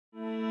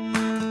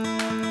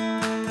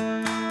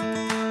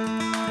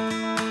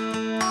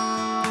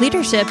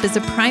Leadership is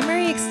a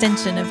primary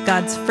extension of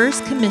God's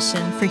first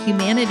commission for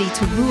humanity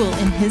to rule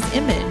in His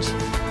image.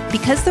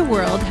 Because the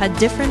world had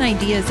different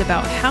ideas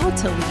about how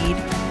to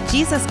lead,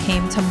 Jesus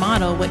came to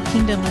model what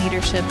kingdom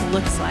leadership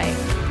looks like.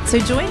 So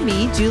join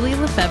me, Julie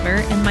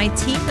Lefevre, and my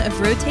team of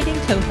rotating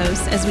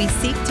co-hosts as we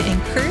seek to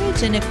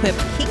encourage and equip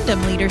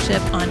kingdom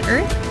leadership on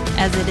earth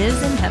as it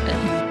is in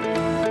heaven.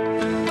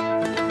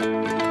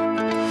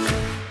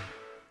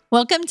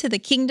 Welcome to the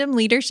Kingdom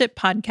Leadership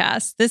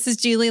Podcast. This is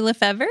Julie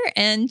Lefevre,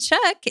 and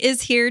Chuck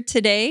is here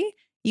today.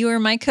 You are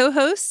my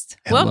co-host.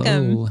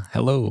 Welcome.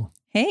 Hello.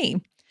 Hey.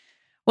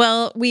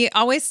 Well, we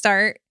always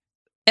start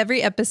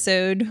every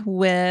episode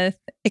with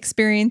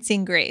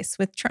experiencing grace,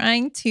 with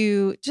trying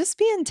to just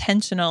be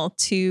intentional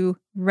to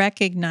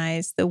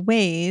recognize the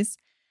ways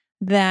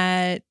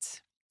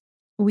that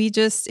we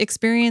just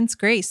experience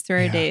grace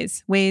through our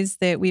days, ways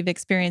that we've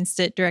experienced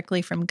it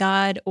directly from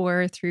God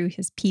or through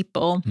His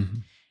people. Mm-hmm.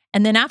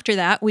 And then after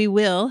that, we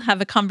will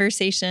have a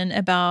conversation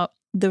about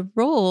the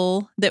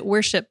role that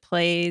worship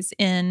plays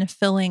in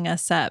filling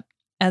us up.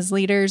 As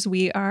leaders,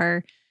 we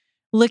are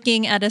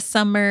looking at a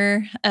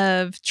summer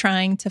of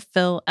trying to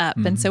fill up.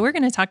 Mm-hmm. And so we're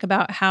going to talk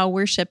about how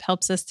worship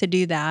helps us to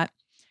do that.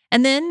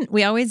 And then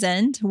we always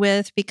end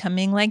with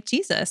becoming like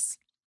Jesus.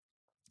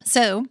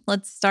 So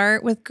let's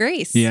start with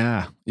grace.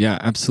 Yeah,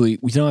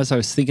 absolutely. You know, as I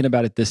was thinking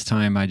about it this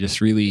time,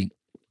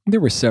 there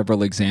were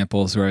several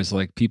examples where I was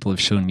like, people have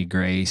shown me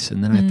grace.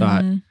 And then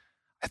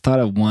I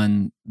thought of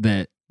one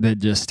that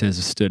just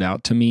has stood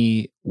out to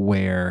me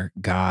where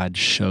God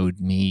showed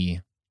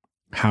me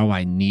how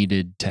I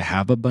needed to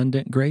have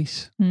abundant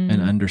grace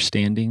and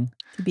understanding.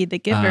 To be the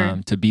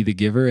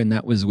giver. And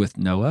that was with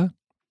Noah.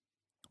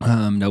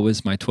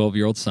 Noah's my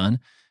 12-year-old son.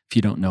 If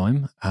you don't know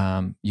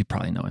him, you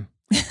probably know him.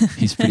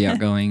 He's pretty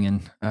outgoing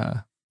and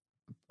a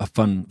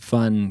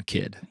fun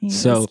kid. He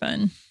is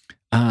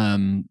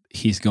fun.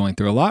 He's going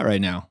through a lot right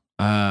now.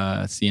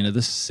 It's the end of the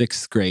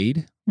 6th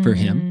grade for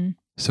him.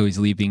 So he's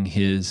leaving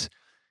his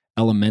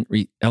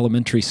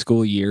elementary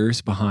school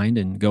years behind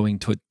and going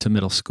to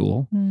middle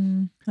school.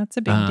 That's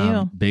a big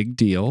deal. Big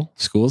deal.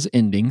 School's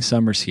ending.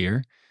 Summer's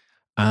here.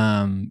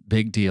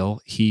 Big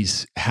deal.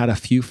 He's had a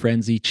few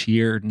friends each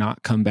year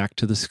not come back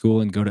to the school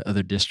and go to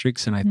other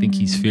districts. And I think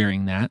he's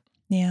fearing that.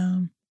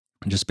 Yeah.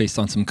 Just based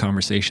on some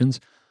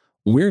conversations.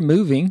 We're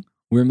moving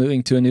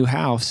to a new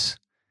house.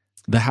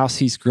 The house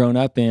he's grown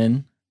up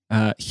in.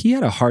 He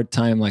had a hard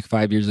time like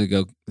 5 years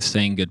ago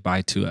saying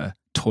goodbye to a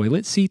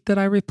toilet seat that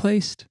I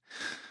replaced.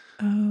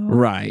 Oh.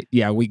 Right.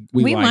 Yeah, we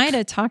might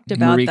have talked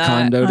about Marie that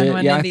Kondoed on it.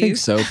 One yeah, of I these. think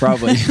so,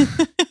 probably.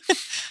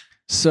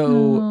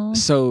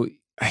 So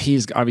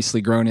he's obviously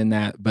grown in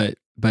that, but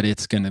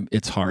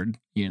it's hard,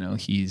 you know.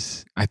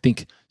 He's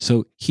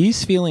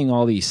feeling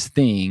all these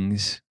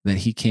things that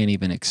he can't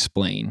even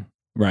explain,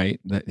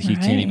 right? That he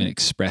can't even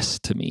express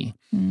to me.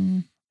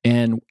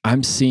 And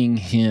I'm seeing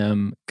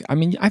him,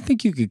 I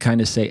think you could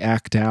kind of say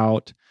act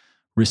out,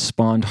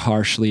 respond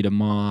harshly to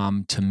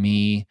mom, to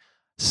me,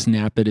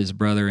 snap at his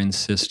brother and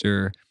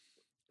sister.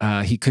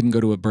 He couldn't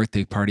go to a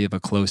birthday party of a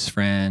close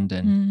friend,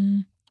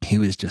 and he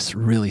was just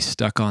really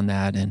stuck on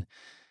that. And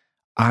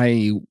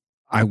I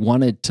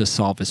wanted to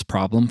solve his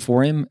problem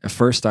for him. At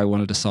first, I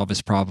wanted to solve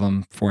his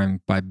problem for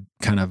him by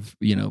kind of,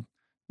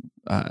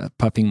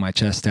 puffing my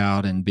chest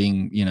out and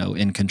being,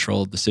 in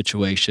control of the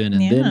situation.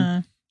 And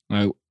then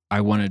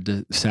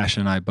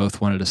Sasha and I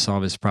both wanted to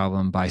solve his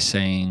problem by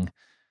saying,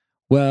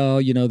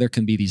 well, there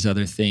can be these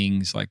other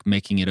things like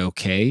making it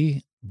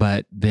okay.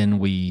 But then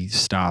we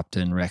stopped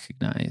and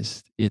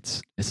recognized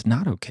it's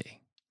not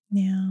okay.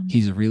 Yeah.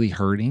 He's really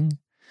hurting.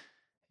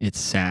 It's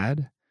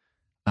sad.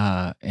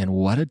 And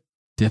what a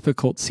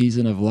difficult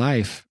season of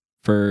life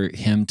for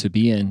him to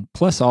be in.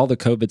 Plus all the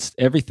COVID,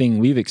 everything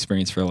we've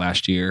experienced for the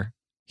last year,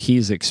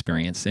 he's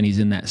experienced. And he's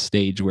in that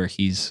stage where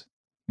he's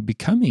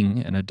becoming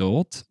an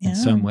adult in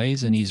some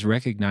ways. And he's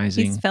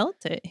recognizing. He's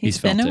felt it. He's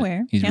been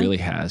aware. He really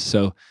has.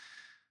 So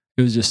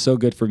it was just so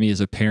good for me as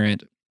a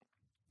parent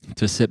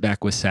to sit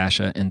back with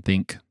Sasha and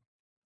think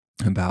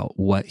about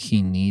what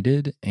he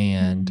needed,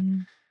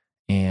 and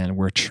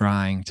we're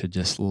trying to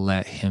just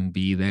let him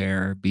be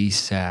there, be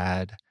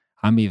sad.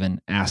 I'm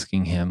even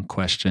asking him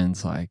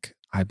questions like,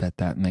 I bet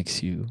that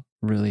makes you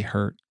really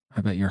hurt.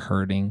 I bet you're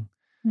hurting.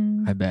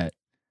 I bet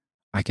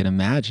I can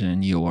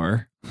imagine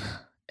you're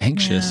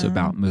anxious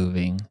about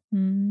moving.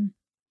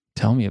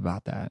 Tell me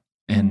about that.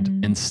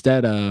 And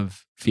instead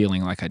of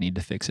feeling like I need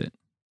to fix it.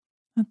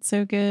 That's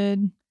so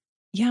good.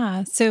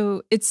 Yeah.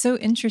 So it's so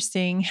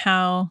interesting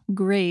how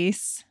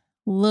grace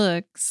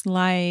looks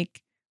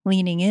like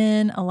leaning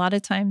in. A lot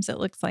of times it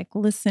looks like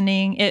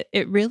listening.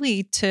 It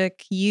really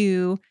took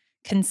you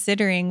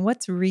considering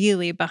what's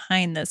really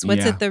behind this.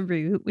 What's at the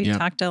root? We've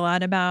talked a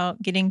lot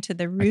about getting to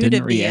the root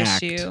of the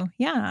issue.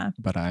 Yeah.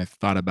 But I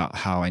thought about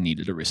how I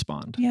needed to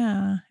respond.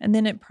 Yeah. And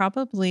then it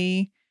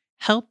probably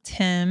helped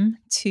him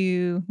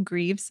to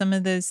grieve some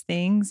of those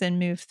things and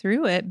move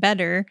through it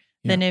better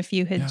than if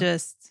you had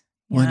just...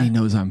 When he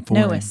knows I'm for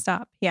him.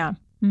 Stop. Yeah.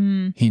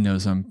 Mm. He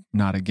knows I'm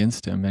not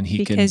against him, and he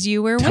Because can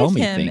you were tell with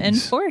me him and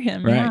things. for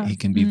him. Right. Yeah. He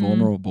can be Mm.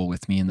 vulnerable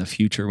with me in the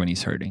future when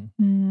he's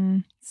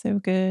hurting. So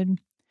good.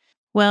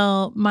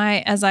 Well,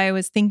 as I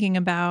was thinking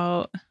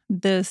about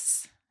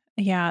this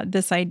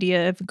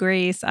idea of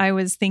grace, I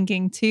was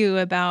thinking too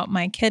about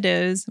my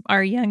kiddos.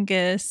 Our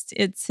youngest,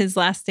 it's his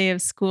last day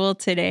of school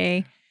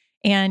today.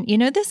 And,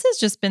 this has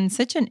just been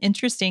such an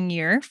interesting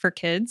year for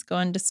kids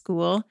going to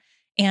school.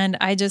 And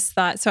I just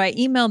thought, so I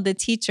emailed the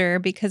teacher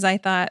because I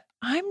thought,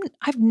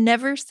 I've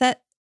never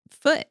set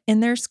foot in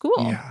their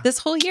school this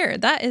whole year.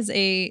 That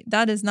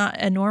is not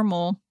a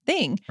normal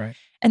thing. Right.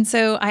 And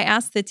so I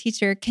asked the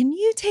teacher, can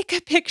you take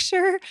a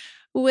picture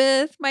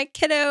with my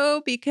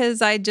kiddo?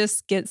 Because I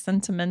just get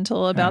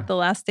sentimental about the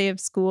last day of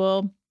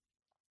school.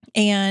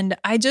 And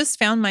I just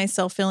found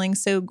myself feeling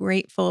so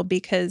grateful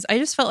because I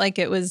just felt like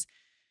it was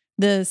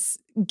this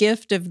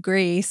gift of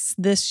grace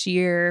this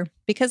year.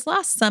 Because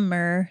last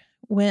summer,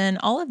 when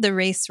all of the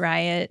race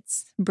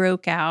riots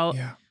broke out,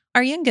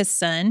 our youngest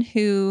son,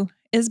 who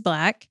is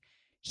Black,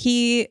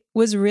 he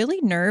was really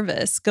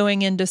nervous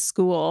going into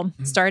school,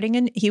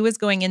 he was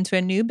going into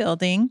a new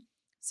building,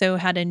 so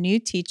had a new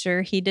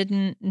teacher he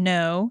didn't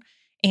know,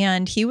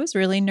 and he was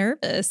really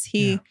nervous.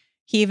 He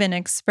even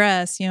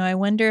expressed, I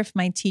wonder if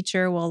my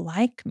teacher will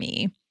like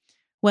me.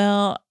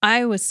 Well,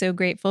 I was so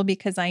grateful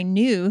because I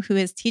knew who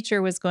his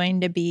teacher was going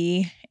to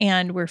be,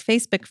 and we're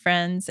Facebook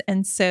friends.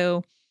 And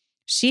so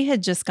she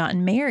had just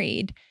gotten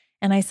married.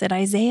 And I said,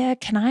 Isaiah,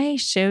 can I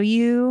show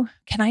you?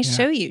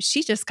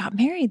 She just got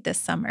married this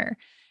summer.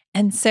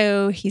 And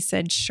so he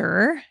said,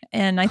 sure.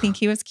 And I think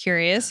he was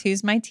curious,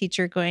 who's my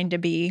teacher going to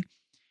be?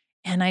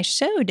 And I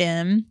showed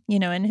him,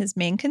 and his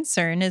main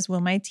concern is,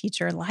 will my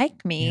teacher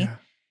like me?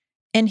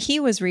 And he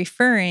was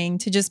referring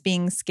to just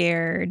being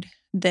scared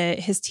that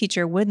his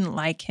teacher wouldn't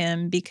like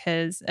him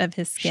because of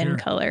his skin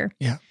color.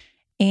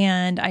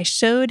 And I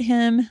showed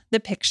him the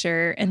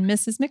picture, and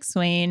Mrs.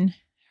 McSwain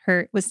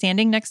was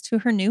standing next to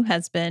her new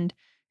husband,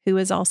 who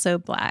was also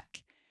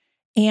Black.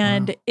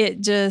 And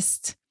it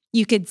just,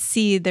 you could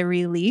see the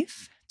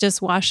relief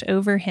just wash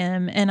over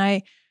him. And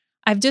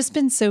I've just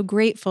been so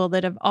grateful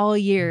that of all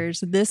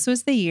years, this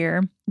was the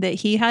year that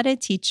he had a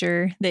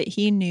teacher that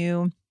he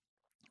knew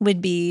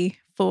would be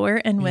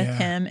for and with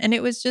him. And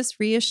it was just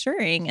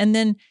reassuring. And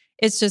then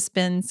it's just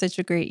been such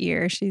a great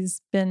year.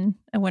 She's been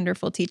a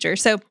wonderful teacher.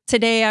 So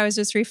today I was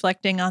just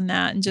reflecting on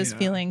that and just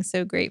feeling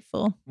so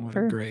grateful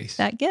for grace.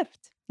 that gift.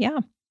 Yeah.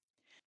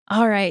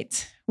 All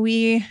right.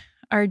 We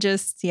are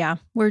just,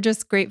 we're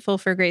just grateful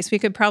for grace. We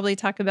could probably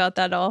talk about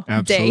that all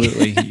day.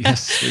 Absolutely.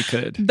 Yes, we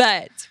could.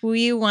 But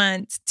we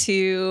want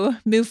to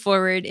move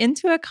forward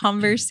into a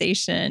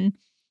conversation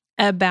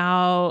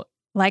about,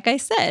 like I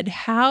said,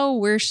 how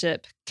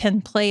worship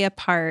can play a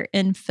part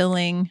in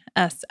filling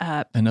us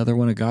up. Another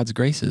one of God's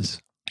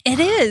graces. It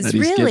is, that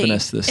He's really. given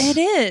us this it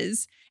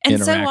is. And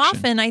so interaction.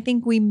 often I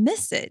think we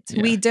miss it.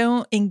 We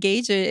don't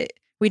engage it.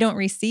 We don't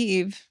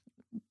receive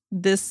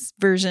this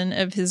version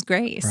of His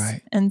grace.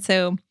 Right. And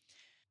so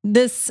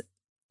this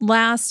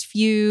last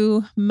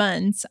few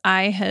months,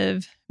 I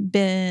have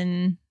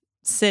been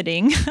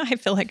sitting, I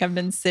feel like I've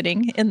been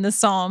sitting in the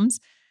Psalms,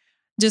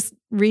 just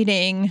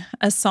reading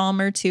a psalm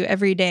or two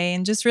every day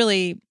and just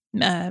really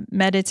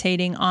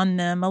meditating on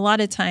them. A lot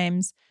of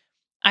times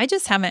I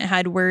just haven't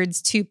had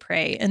words to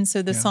pray. And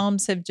so the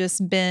Psalms have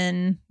just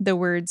been the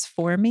words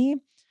for me.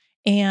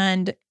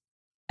 And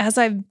as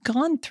I've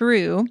gone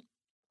through,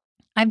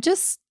 I've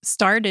just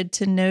started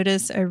to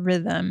notice a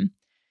rhythm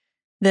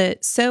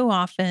that so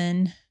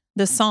often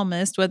the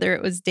psalmist, whether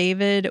it was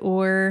David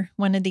or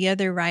one of the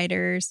other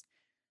writers,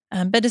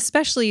 but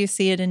especially you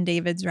see it in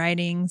David's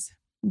writings,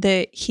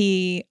 that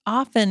he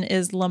often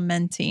is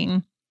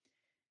lamenting,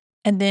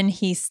 and then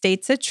he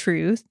states a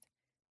truth,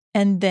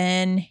 and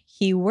then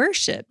he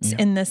worships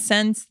in the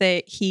sense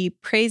that he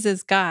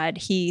praises God.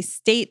 He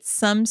states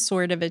some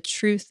sort of a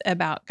truth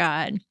about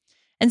God.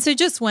 And so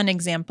just one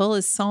example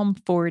is Psalm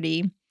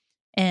 40.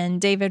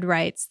 And David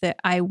writes that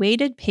I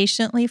waited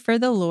patiently for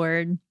the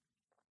Lord.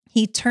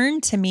 He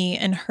turned to me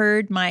and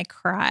heard my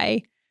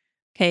cry.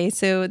 Okay,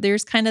 so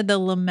there's kind of the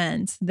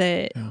lament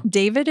that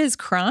David is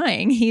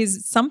crying.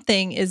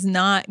 Something is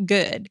not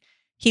good.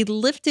 He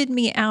lifted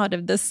me out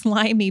of the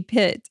slimy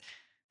pit.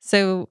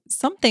 So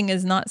something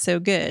is not so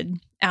good.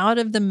 Out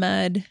of the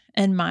mud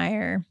and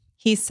mire.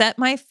 He set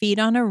my feet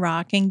on a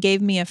rock and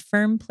gave me a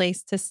firm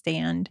place to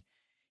stand.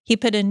 He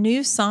put a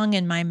new song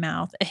in my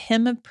mouth, a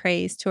hymn of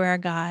praise to our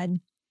God.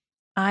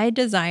 I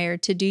desire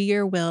to do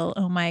your will,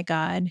 O my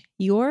God.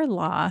 Your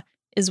law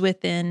is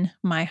within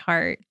my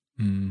heart.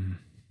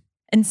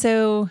 And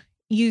so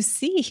you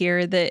see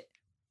here that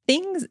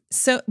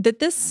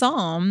this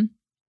psalm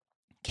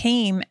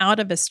came out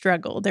of a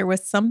struggle. There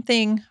was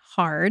something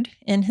hard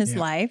in his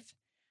life.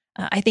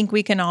 I think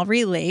we can all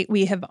relate.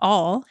 We have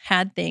all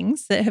had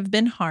things that have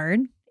been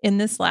hard in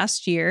this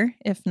last year,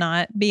 if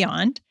not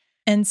beyond.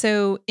 And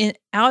so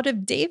out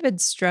of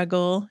David's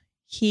struggle,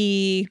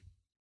 he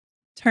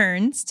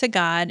turns to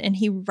God and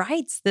he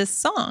writes this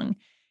song.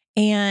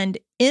 And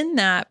in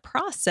that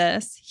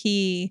process,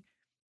 he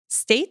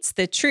states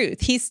the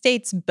truth. He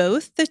states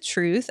both the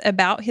truth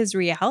about his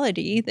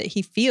reality, that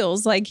he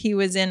feels like he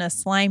was in a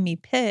slimy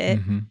pit,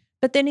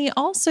 but then he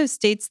also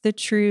states the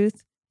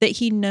truth that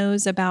he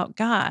knows about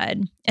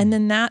God. And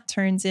then that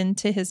turns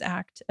into his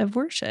act of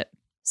worship.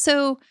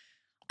 So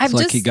it's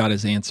like he got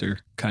his answer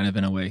kind of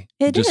in a way,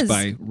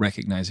 by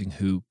recognizing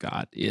who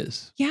God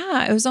is.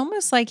 Yeah, it was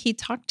almost like he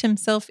talked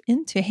himself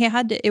into,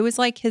 it was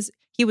like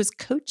he was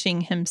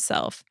coaching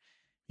himself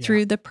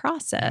through the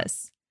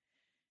process.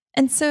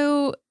 And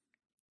so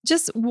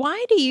just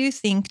why do you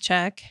think,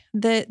 Chuck,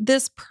 that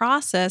this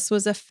process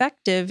was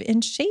effective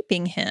in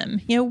shaping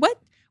him? What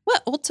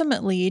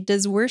ultimately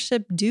does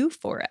worship do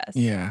for us?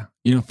 Yeah.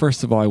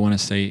 First of all, I want to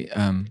say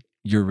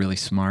you're really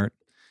smart.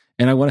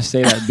 And I want to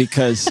say that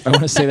because I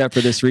want to say that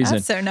for this reason.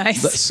 That's so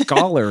nice. The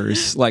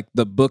scholars, like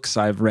the books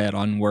I've read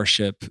on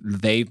worship,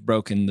 they've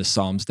broken the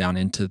Psalms down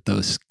into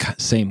those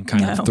same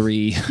kind of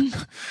three,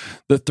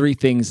 the three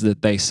things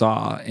that they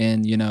saw.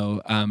 And,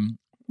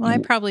 I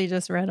probably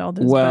just read all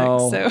those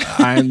books. So.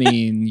 I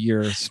mean,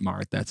 you're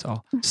smart. That's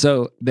all.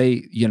 So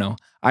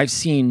I've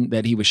seen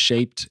that he was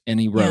shaped and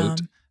he wrote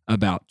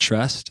about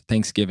trust,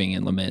 thanksgiving,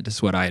 and lament is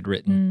what I had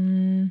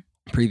written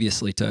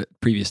previous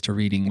to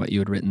reading what you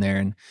had written there.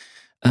 And,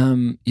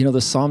 the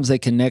Psalms, they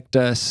connect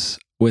us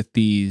with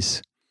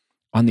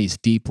on these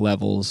deep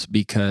levels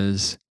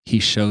because he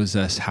shows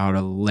us how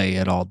to lay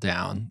it all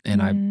down.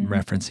 And I'm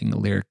referencing the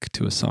lyric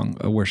to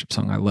a worship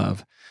song I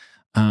love.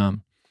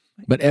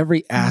 But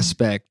every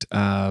aspect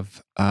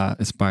of,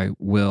 it's by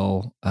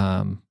Will,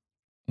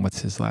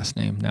 what's his last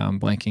name? Now I'm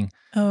blanking.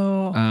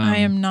 Oh, I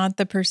am not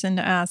the person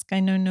to ask. I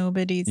know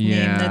nobody's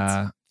name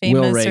that's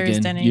famous. Will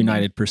Reagan,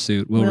 United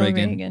Pursuit. Will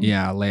Reagan.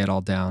 Yeah, Lay It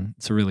All Down.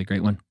 It's a really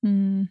great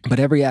one. But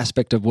every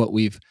aspect of what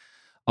we've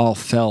all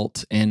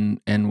felt and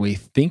we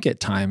think at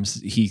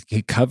times he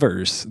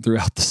covers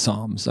throughout the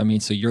Psalms. I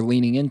mean, so you're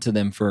leaning into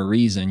them for a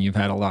reason. You've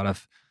had a lot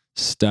of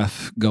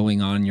stuff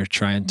going on you're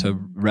trying to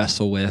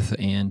wrestle with,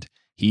 and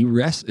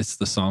it's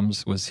the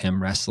Psalms was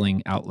him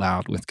wrestling out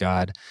loud with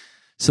God.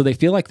 So they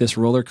feel like this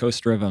roller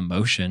coaster of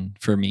emotion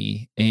for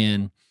me,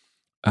 and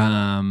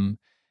of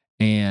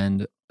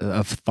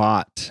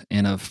thought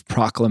and of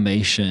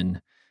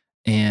proclamation,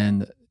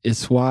 and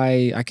it's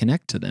why I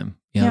connect to them.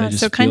 They just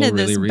so kind of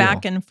really this real.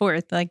 Back and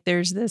forth, like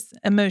there's this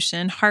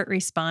emotion, heart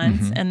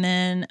response, and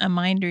then a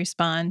mind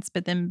response,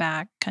 but then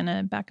back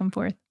and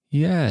forth.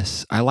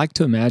 Yes, I like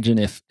to imagine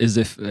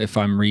if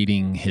I'm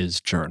reading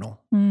his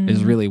journal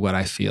is really what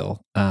I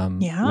feel.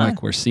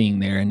 Like we're seeing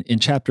there, and in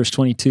chapters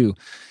 22.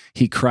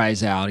 He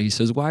cries out, he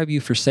says, "Why have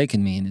you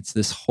forsaken me?" And it's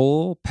this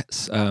whole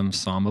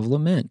psalm of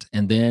lament.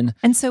 And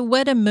so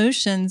what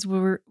emotions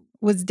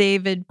was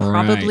David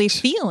probably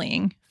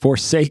feeling?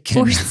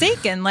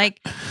 Forsaken. Like,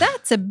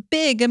 that's a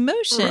big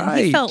emotion.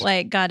 Right. He felt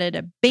like God had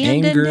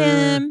abandoned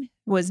him,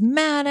 was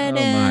mad at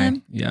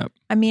him. Yep.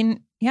 I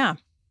mean, yeah.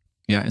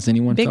 Yeah. Has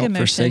anyone felt emotions.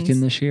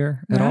 Forsaken this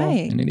year at all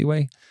in any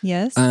way?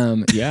 Yes.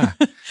 Yeah.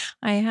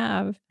 I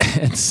have.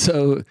 And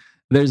so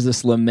there's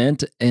this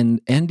lament and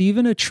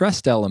even a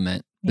trust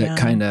element that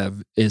kind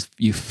of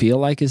you feel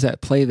like is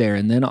at play there.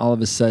 And then all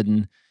of a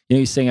sudden,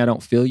 he's saying, "I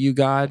don't feel you,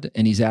 God."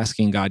 And he's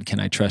asking God, "Can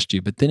I trust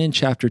you?" But then in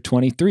chapter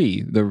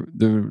 23,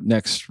 the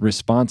next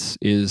response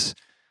is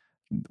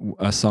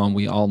a psalm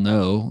we all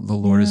know, "The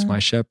Lord is my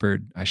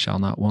shepherd, I shall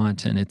not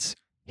want." And it's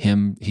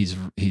him,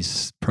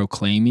 he's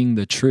proclaiming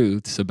the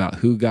truths about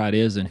who God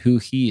is and who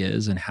he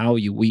is and how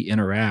we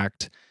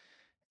interact.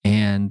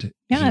 And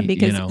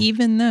because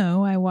even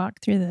though I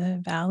walk through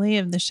the valley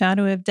of the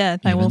shadow of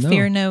death, I will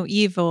fear no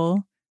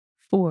evil,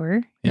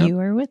 for you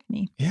are with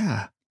me.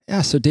 Yeah.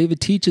 Yeah. So David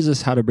teaches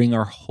us how to bring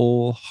our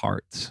whole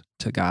hearts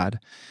to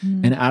God.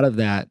 And out of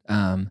that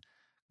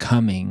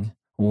coming,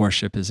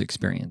 worship is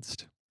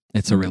experienced.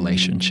 It's a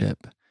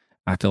relationship.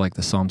 I feel like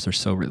the Psalms are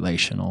so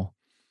relational.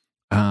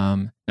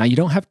 Now, you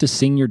don't have to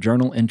sing your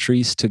journal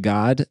entries to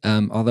God,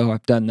 although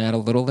I've done that a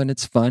little and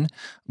it's fun.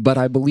 But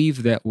I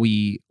believe that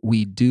we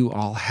do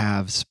all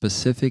have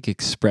specific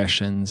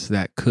expressions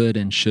that could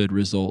and should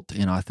result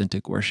in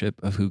authentic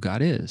worship of who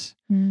God is,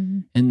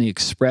 and the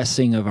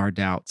expressing of our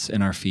doubts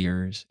and our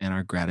fears and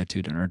our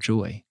gratitude and our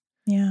joy.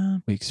 Yeah,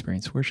 we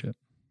experience worship.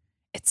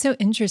 It's so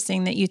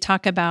interesting that you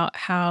talk about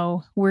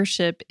how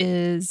worship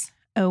is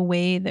a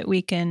way that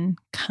we can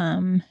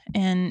come.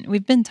 And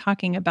we've been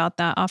talking about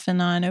that off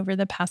and on over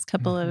the past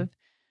couple of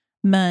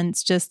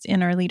months, just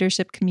in our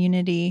leadership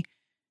community,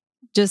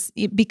 just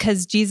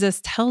because Jesus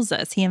tells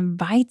us, he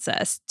invites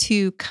us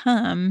to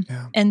come.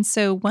 Yeah. And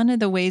so one of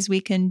the ways we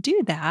can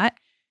do that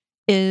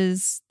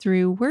is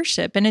through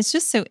worship. And it's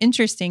just so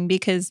interesting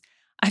because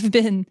I've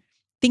been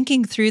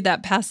thinking through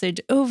that passage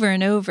over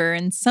and over.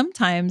 And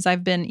sometimes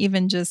I've been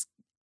even just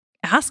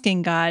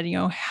asking God,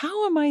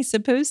 how am I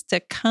supposed to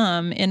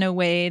come in a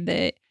way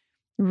that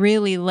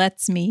really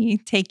lets me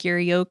take your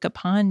yoke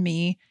upon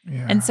me?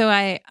 Yeah. And so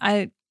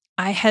I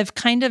have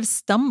kind of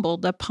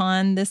stumbled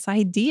upon this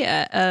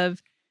idea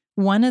of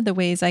one of the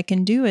ways I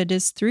can do it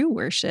is through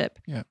worship.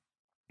 Yeah.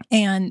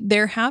 And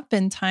there have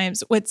been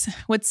times, what's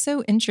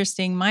so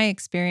interesting, my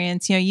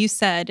experience, you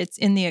said it's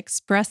in the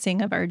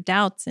expressing of our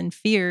doubts and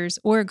fears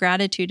or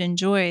gratitude and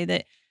joy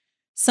that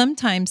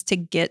sometimes to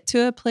get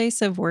to a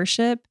place of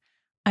worship,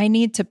 I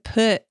need to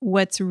put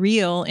what's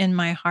real in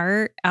my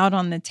heart out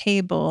on the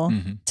table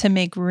to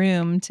make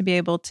room to be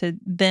able to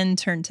then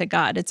turn to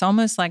God. It's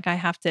almost like I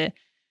have to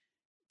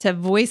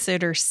voice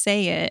it or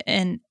say it.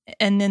 And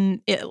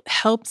then it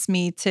helps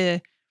me to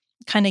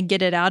kind of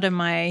get it out of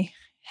my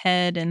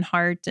head and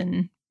heart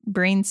and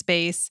brain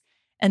space,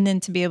 and then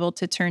to be able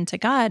to turn to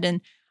God.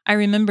 And I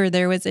remember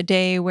there was a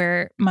day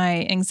where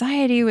my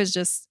anxiety was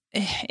just,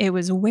 it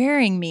was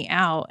wearing me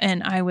out.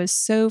 And I was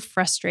so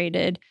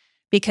frustrated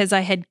because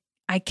I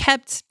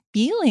kept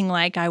feeling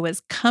like I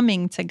was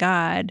coming to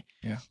God.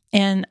 Yeah.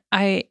 And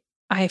I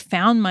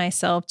found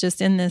myself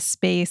just in this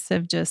space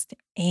of just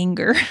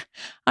anger.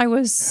 I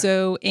was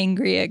so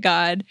angry at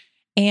God.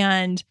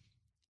 And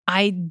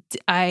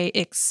I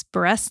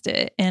expressed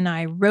it, and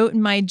I wrote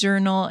in my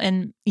journal,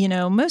 and,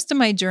 most of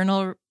my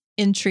journal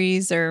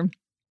entries are,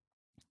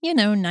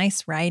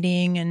 nice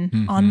writing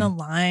and on the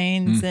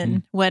lines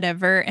and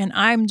whatever. And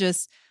I'm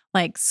just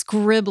like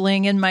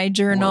scribbling in my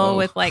journal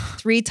with like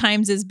 3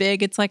 times as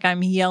big. It's like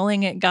I'm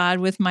yelling at God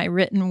with my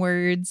written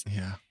words.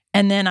 Yeah.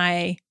 And then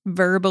I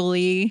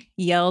verbally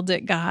yelled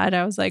at God.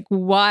 I was like,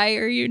 why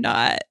are you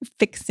not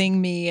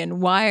fixing me? And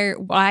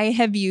why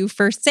have you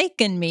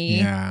forsaken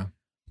me? Yeah.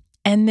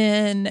 And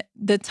then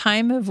the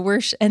time of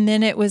worship, and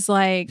then it was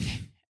like,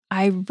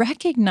 I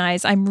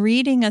recognize I'm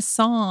reading a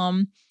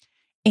psalm,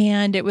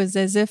 and it was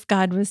as if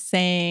God was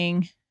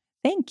saying,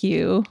 thank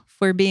you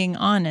for being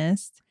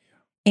honest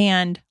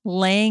and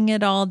laying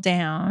it all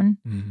down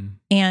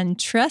and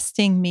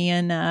trusting me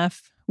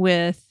enough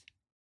with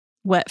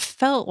what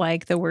felt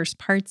like the worst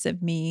parts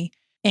of me.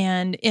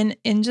 And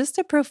in just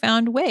a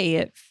profound way,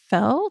 it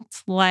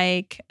felt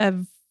like a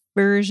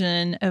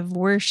version of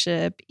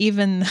worship,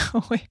 even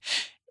though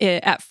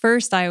at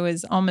first I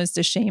was almost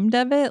ashamed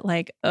of it.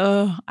 Like,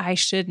 oh, I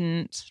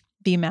shouldn't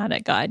be mad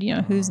at God.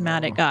 Who's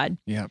mad at God?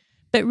 Yeah.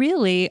 But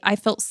really, I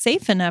felt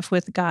safe enough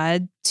with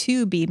God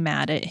to be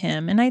mad at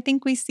him. And I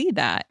think we see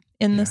that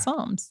in the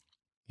Psalms.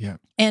 Yeah.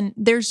 And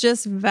there's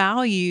just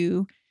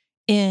value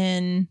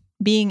in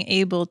being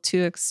able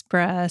to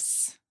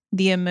express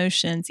the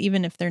emotions,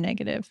 even if they're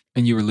negative.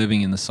 And you were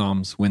living in the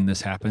Psalms when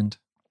this happened?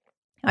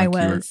 I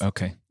was.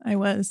 Okay. I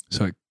was.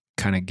 So it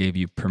kind of gave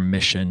you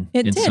permission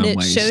It in did. some It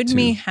ways. showed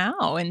me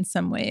how in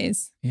some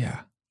ways.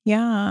 Yeah.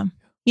 Yeah.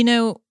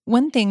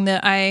 One thing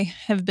that I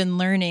have been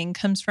learning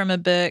comes from a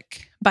book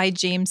by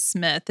James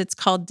Smith. It's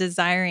called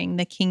Desiring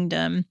the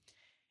Kingdom.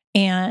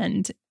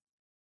 And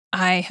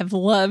I have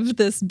loved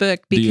this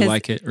book because do you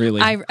like it?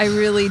 Really? I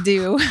really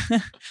do.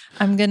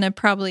 I'm going to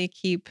probably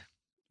keep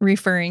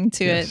referring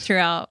to it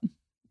throughout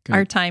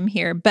our time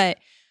here. But,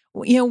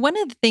 one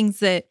of the things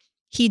that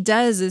he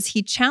does is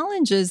he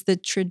challenges the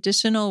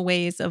traditional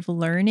ways of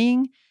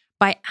learning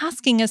by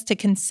asking us to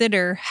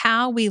consider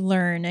how we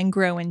learn and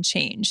grow and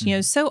change.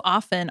 So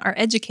often our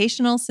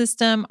educational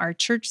system, our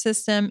church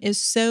system is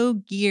so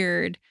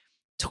geared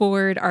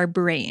toward our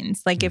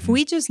brains. Like if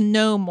we just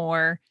know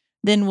more,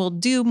 then we'll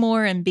do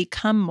more and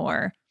become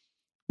more.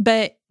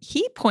 But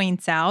he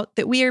points out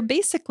that we are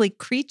basically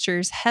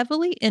creatures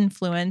heavily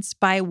influenced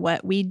by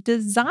what we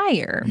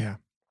desire. Yeah.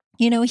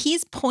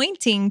 He's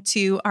pointing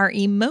to our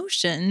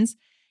emotions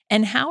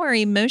and how our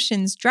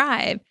emotions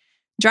drive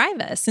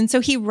us. And so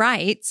he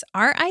writes,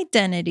 our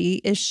identity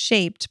is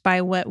shaped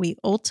by what we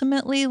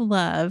ultimately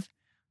love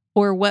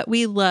or what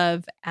we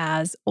love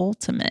as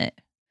ultimate.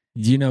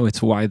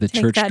 It's why the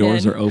church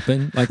doors are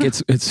open. Like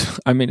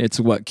it's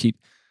what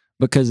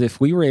because if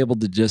we were able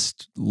to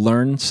just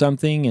learn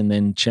something and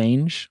then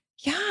change.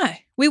 Yeah,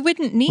 we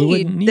wouldn't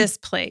need this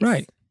place.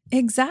 Right.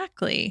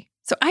 Exactly.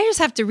 So I just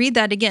have to read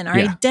that again. Our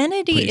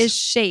identity is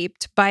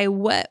shaped by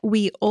what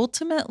we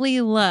ultimately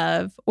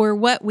love or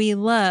what we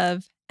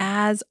love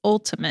as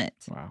ultimate.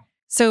 Wow.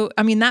 So,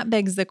 that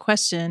begs the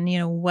question,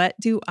 what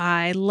do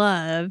I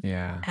love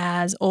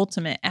as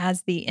ultimate,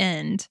 as the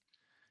end?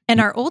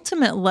 And our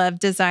ultimate love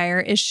desire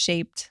is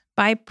shaped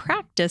by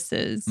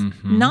practices,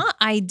 not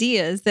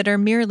ideas that are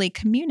merely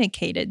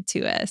communicated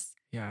to us.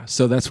 Yeah.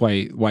 So that's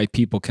why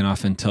people can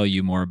often tell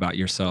you more about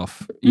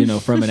yourself,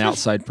 from an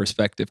outside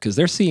perspective, because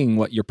they're seeing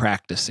what you're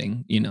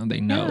practicing. They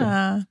know.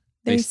 Yeah,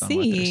 they based on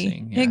what they're see.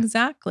 seeing. Yeah.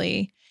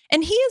 Exactly.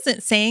 And he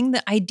isn't saying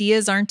that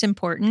ideas aren't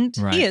important.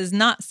 Right. He is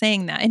not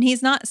saying that. And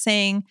he's not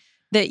saying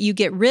that you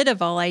get rid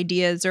of all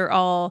ideas or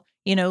all,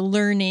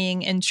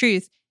 learning and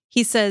truth.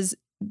 He says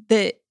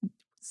that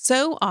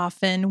so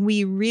often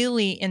we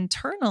really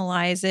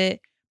internalize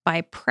it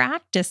by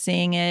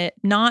practicing it,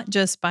 not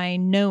just by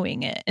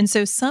knowing it. And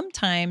so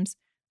sometimes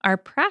our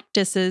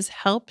practices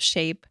help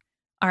shape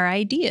our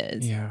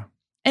ideas. Yeah.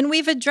 And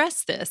we've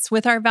addressed this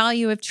with our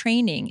value of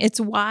training. It's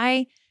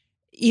why,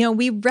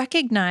 we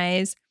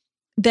recognize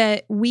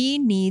that we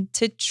need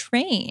to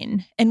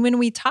train. And when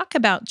we talk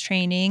about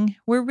training,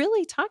 we're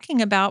really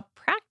talking about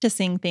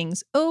practicing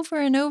things over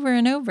and over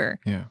and over.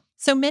 Yeah.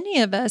 So many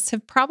of us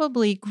have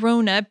probably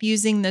grown up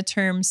using the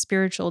term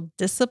spiritual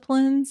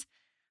disciplines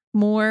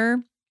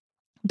more,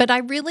 but I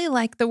really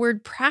like the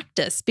word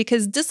practice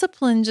because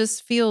discipline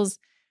just feels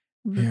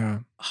Yeah.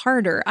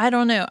 harder. I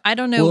don't know. I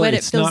don't know Well, what it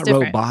it's feels not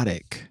different.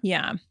 robotic.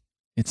 Yeah.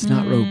 It's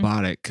not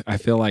robotic. I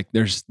feel like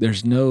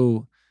there's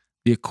no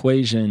the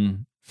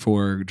equation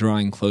for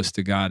drawing close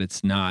to God.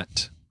 It's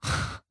not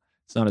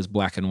it's not as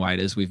black and white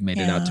as we've made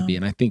it out to Yeah. be.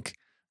 And I think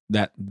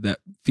that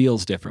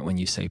feels different when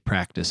you say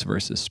practice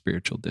versus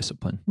spiritual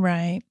discipline.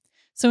 Right.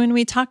 So when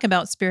we talk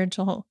about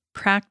spiritual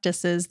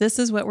practices, this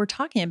is what we're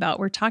talking about.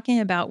 We're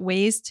talking about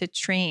ways to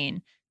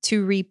train,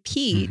 to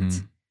repeat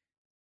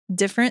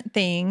different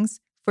things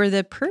for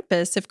the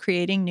purpose of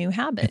creating new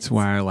habits. It's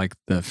why I like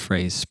the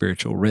phrase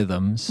spiritual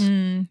rhythms,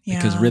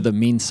 because Yeah. rhythm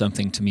means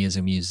something to me as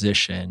a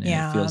musician. And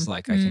Yeah. it feels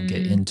like I can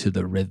get into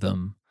the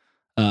rhythm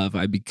of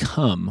I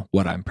become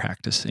what I'm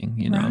practicing.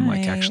 You know, I'm like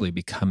Right. actually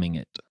becoming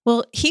it.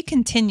 Well, he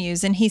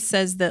continues and he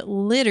says that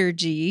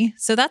liturgy,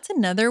 so that's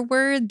another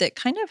word that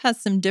kind of has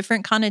some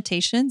different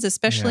connotations,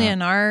 especially Yeah.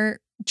 in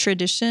our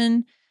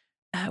tradition.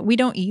 We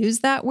don't use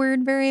that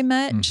word very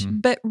much,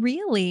 but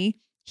really,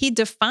 he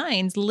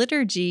defines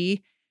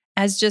liturgy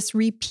as just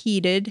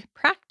repeated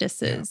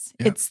practices.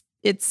 Yeah.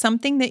 It's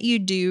something that you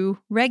do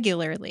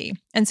regularly.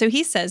 And so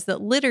he says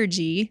that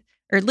liturgy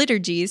or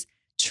liturgies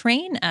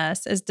train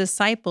us as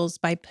disciples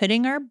by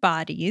putting our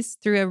bodies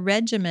through a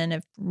regimen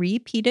of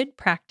repeated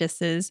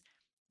practices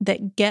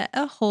that get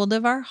a hold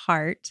of our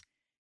heart.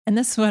 And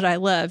this is what I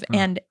love,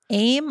 and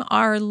aim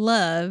our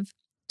love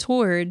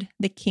toward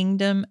the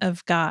kingdom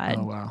of God.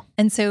 Oh, wow.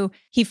 And so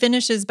he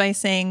finishes by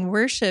saying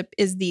worship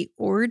is the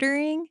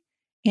ordering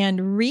and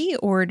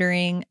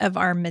reordering of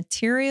our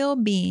material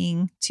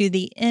being to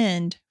the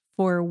end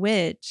for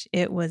which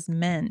it was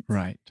meant.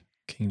 Right.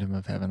 Kingdom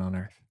of heaven on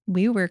earth.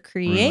 We were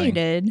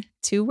created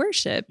to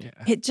worship. Yeah.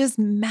 It just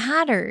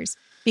matters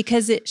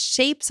because it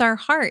shapes our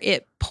heart.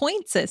 It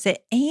points us,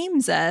 it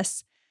aims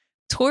us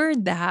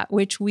toward that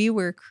which we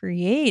were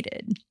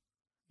created.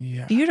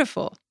 Yeah.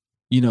 Beautiful.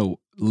 You know,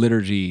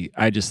 liturgy,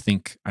 I just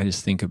think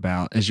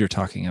about, as you're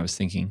talking, I was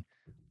thinking,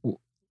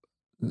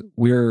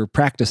 we're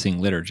practicing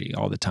liturgy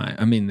all the time.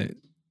 I mean,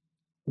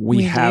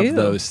 we have do.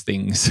 those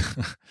things,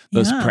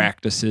 those Yeah.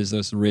 practices,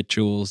 those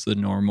rituals, the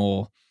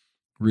normal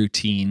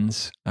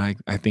routines, I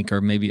think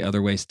are maybe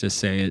other ways to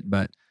say it,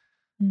 but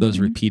those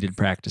Mhm. repeated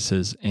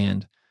practices.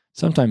 And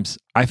sometimes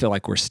I feel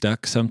like we're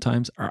stuck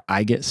sometimes, or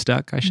I get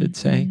stuck, I should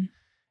say. Mhm.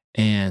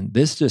 And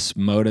this just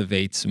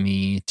motivates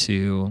me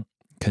to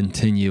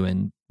continue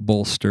and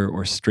bolster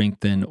or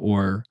strengthen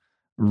or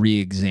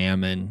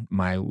re-examine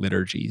my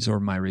liturgies or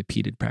my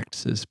repeated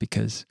practices,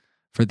 because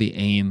for the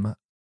aim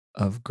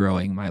of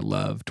growing my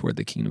love toward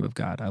the kingdom of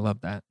God. I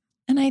love that.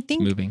 And I It's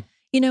think, moving.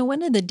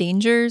 one of the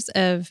dangers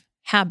of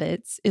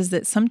habits is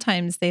that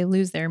sometimes they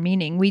lose their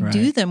meaning. We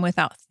do Right. them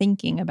without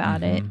thinking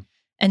about it. Mhm.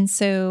 And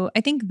so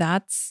I think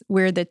that's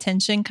where the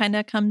tension kind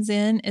of comes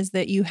in, is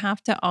that you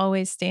have to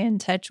always stay in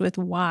touch with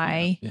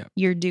why Yeah.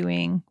 you're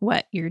doing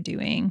what you're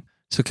doing.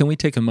 So can we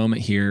take a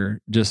moment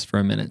here just for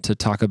a minute to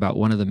talk about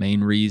one of the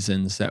main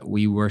reasons that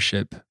we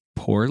worship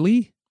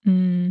poorly,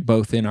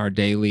 both in our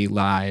daily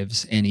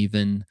lives and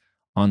even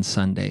on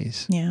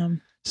Sundays? Yeah.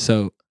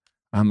 So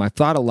I've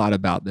thought a lot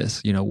about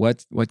this. You know,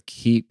 what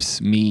keeps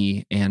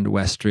me and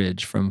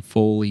Westridge from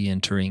fully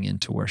entering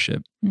into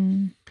worship?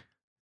 Mm.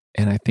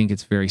 And I think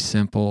it's very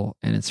simple,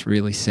 and it's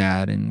really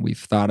sad. And we've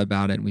thought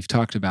about it, and we've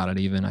talked about it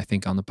even, I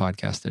think, on the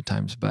podcast at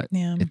times, but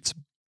Yeah. it's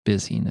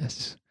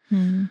busyness.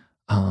 Mm.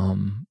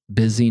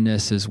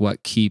 Busyness is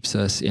what keeps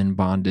us in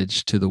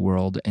bondage to the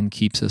world and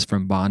keeps us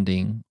from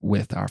bonding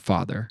with our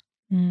Father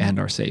and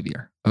our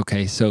Savior.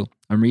 Okay, so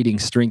I'm reading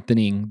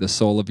Strengthening the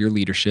Soul of Your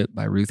Leadership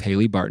by Ruth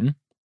Haley Barton.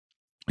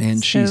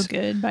 And So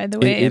good, by the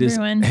way, it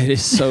everyone.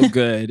 is so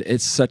good.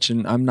 It's such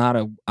an, I'm not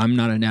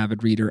an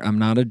avid reader. I'm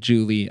not a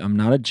Julie. I'm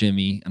not a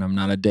Jimmy, and I'm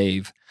not a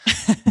Dave.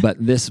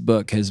 But this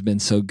book has been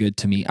so good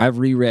to me. I've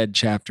reread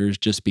chapters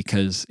just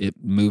because it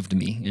moved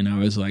me, and I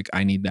was like,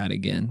 I need that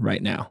again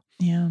right now.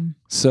 Yeah.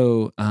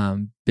 So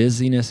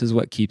busyness is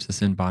what keeps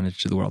us in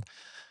bondage to the world.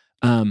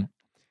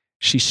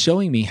 She's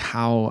showing me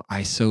how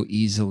I so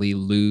easily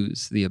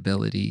lose the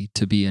ability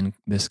to be in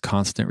this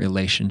constant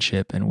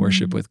relationship and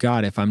worship with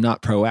God if I'm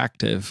not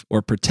proactive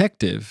or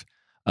protective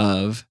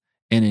of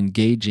and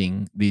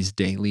engaging these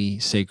daily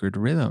sacred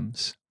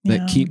rhythms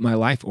that keep my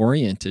life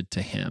oriented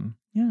to Him.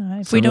 Yeah.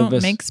 If we don't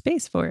make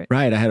space for it.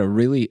 Right. I had a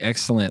really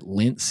excellent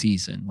Lent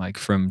season, like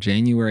from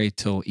January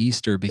till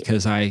Easter,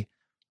 because I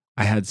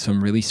had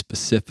some really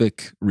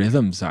specific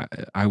rhythms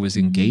I was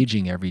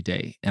engaging every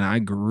day, and I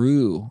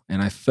grew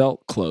and I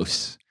felt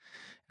close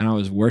and I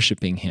was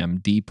worshiping Him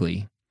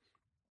deeply.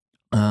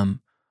 But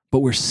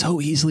we're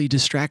so easily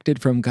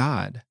distracted from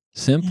God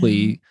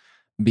simply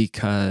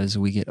because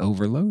we get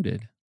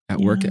overloaded at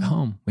work, at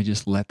home. We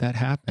just let that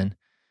happen.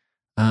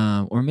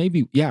 Or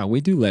maybe,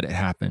 we do let it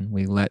happen.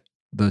 We let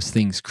those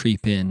things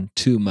creep in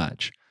too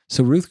much.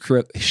 So Ruth,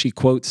 she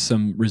quotes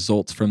some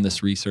results from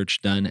this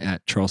research done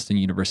at Charleston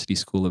University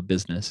School of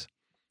Business.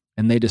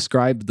 And they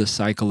describe the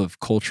cycle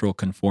of cultural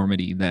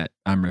conformity that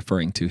I'm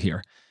referring to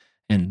here.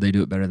 And they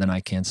do it better than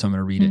I can, so I'm going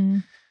to read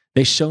it.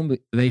 They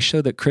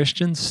show that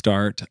Christians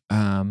start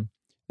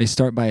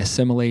by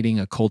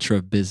assimilating a culture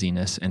of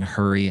busyness and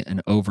hurry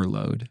and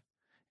overload.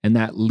 And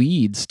that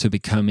leads to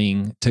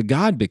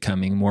God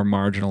becoming more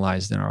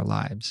marginalized in our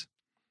lives,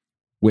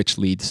 which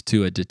leads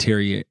to a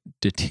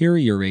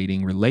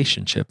deteriorating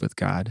relationship with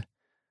God,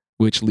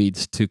 which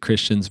leads to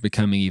Christians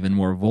becoming even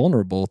more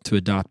vulnerable to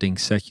adopting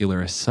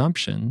secular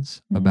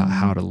assumptions about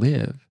how to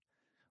live,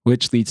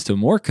 which leads to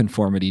more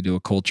conformity to a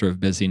culture of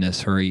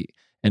busyness, hurry,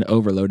 and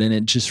overload. And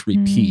it just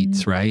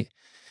repeats, right?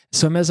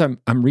 So as I'm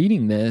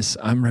reading this,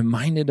 I'm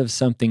reminded of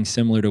something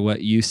similar to what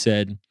you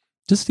said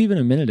just even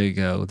a minute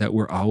ago, that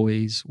we're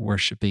always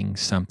worshiping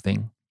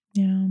something.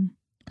 Yeah.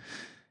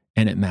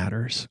 And it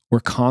matters. We're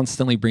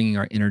constantly bringing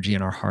our energy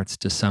and our hearts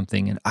to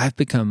something. And I've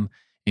become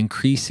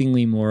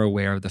increasingly more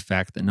aware of the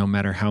fact that no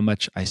matter how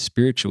much I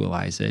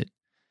spiritualize it,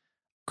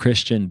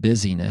 Christian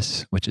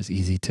busyness, which is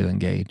easy to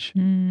engage,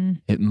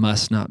 it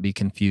must not be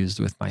confused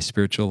with my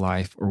spiritual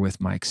life or with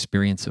my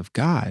experience of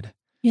God.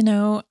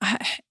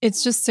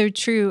 It's just so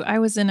true. I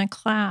was in a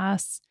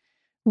class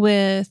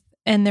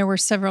and there were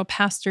several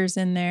pastors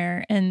in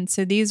there. And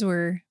so these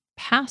were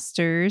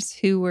pastors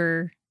who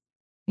were,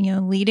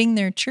 leading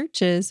their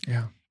churches.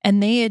 Yeah.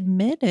 And they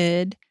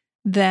admitted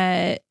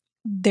that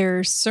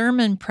their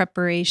sermon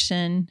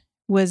preparation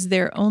was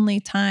their only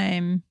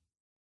time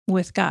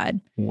with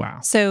God. Wow.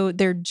 So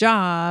their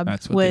job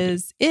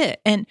was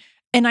it. And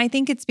I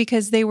think it's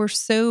because they were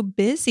so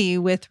busy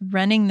with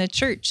running the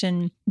church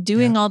and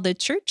doing all the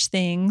church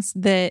things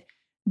that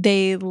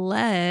they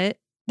let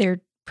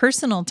their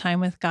personal time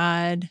with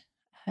God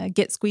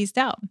get squeezed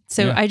out.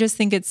 So I just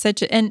think it's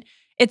such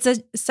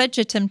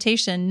a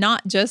temptation,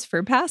 not just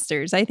for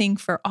pastors. I think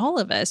for all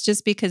of us,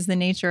 just because the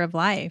nature of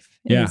life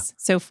is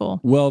so full.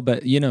 Well,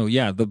 but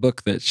the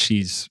book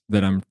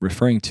that I'm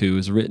referring to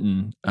is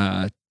written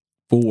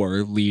for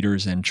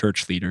leaders and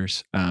church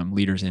leaders,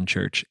 leaders in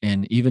church.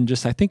 And even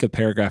just, I think a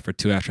paragraph or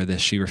two after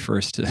this, she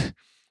refers to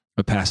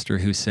a pastor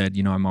who said,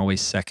 I'm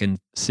always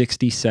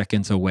 60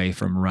 seconds away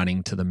from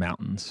running to the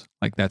mountains.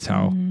 Like that's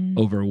how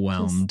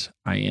overwhelmed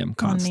I am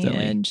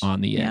constantly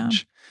on the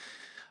edge.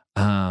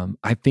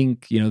 I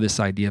think, this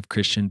idea of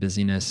Christian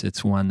busyness,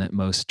 it's one that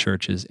most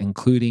churches,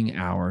 including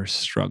ours,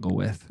 struggle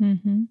with.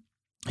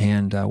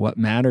 And what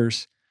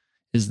matters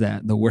is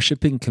that the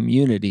worshiping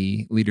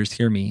community, leaders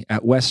hear me,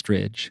 at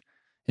Westridge,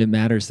 it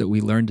matters that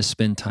we learn to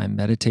spend time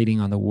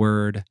meditating on the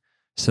Word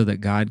so that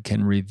God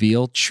can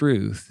reveal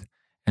truth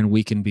and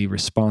we can be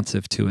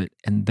responsive to it.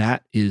 And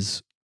that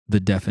is the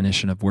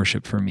definition of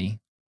worship for me,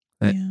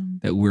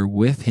 that we're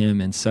with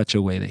Him in such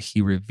a way that He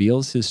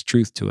reveals His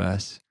truth to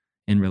us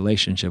in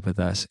relationship with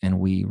us, and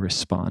we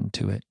respond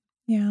to it.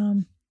 Yeah.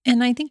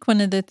 And I think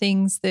one of the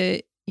things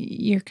that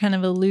you're kind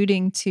of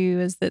alluding to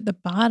is that the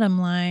bottom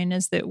line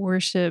is that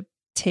worship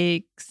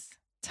takes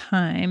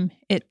time.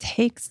 It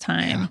takes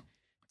time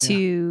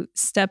to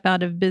step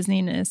out of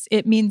busyness.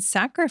 It means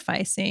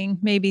sacrificing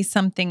maybe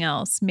something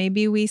else.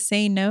 Maybe we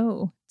say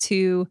no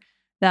to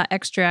that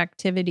extra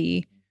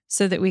activity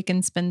so that we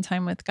can spend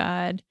time with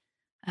God.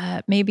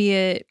 Maybe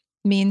it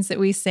means that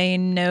we say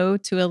no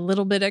to a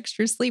little bit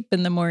extra sleep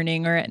in the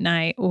morning or at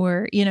night,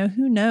 or,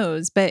 who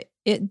knows, but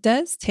it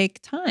does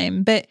take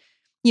time. But,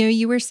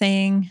 you were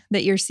saying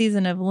that your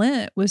season of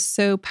Lent was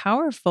so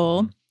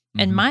powerful.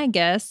 And my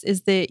guess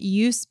is that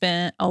you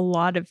spent a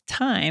lot of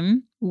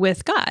time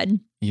with God.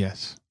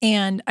 Yes.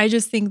 And I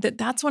just think that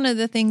that's one of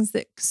the things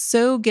that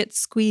so gets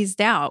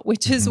squeezed out,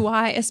 which is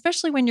why,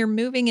 especially when you're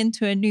moving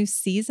into a new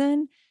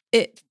season,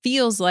 it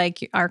feels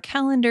like our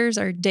calendars,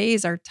 our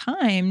days, our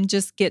time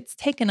just gets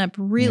taken up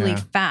really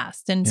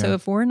fast. And so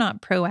if we're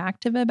not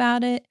proactive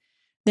about it,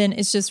 then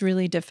it's just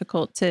really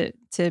difficult to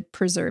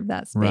preserve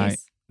that space. Right.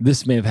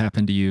 This may have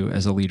happened to you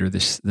as a leader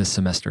this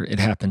semester. It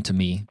happened to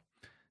me.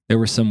 There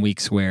were some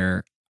weeks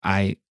where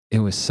it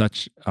was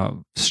such a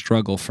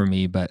struggle for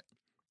me, but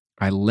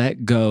I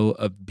let go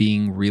of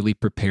being really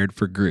prepared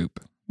for group.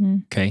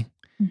 Okay.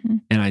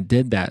 And I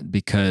did that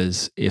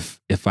because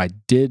if I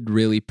did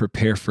really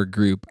prepare for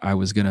group, I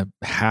was going to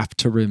have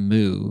to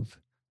remove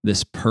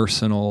this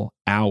personal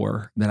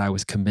hour that I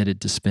was committed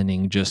to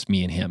spending just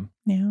me and him.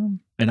 Yeah.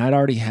 And I'd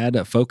already had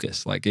a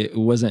focus. Like it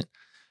wasn't,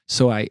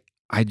 so I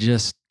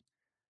just,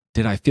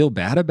 did I feel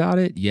bad about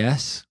it?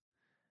 Yes.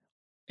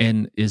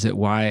 And is it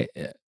why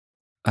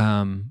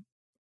I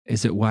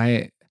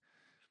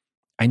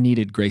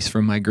needed grace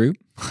from my group?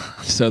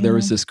 So there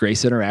was this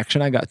grace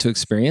interaction I got to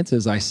experience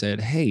as I said,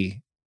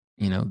 hey,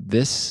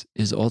 this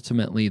is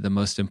ultimately the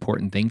most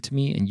important thing to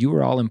me, and you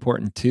were all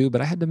important too, but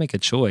I had to make a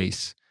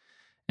choice.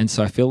 And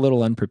so I feel a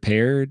little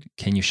unprepared.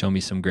 Can you show me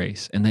some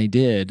grace? And they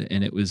did,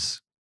 and it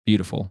was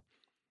beautiful.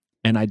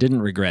 And I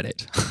didn't regret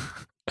it.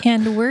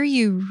 And were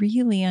you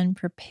really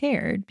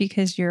unprepared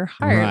because your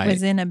heart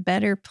was in a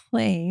better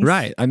place?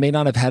 Right. I may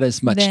not have had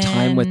as much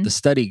time with the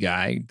study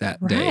guy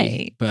that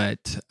day,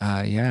 but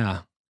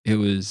it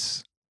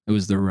was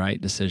the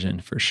right decision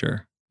for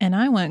sure. And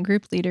I want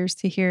group leaders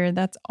to hear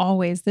that's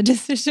always the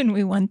decision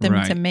we want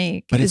them to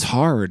make. But it's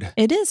hard.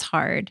 It is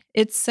hard.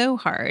 It's so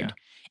hard.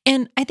 Yeah.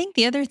 And I think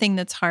the other thing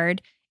that's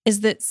hard is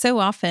that so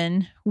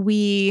often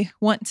we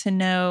want to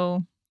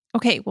know,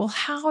 okay, well,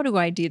 how do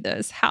I do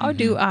this? How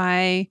do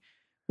I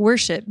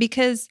worship?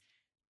 Because,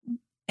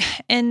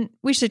 and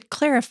we should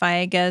clarify,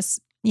 I guess,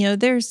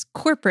 there's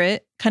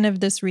corporate, kind of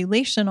this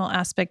relational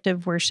aspect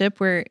of worship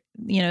where,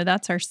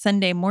 that's our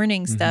Sunday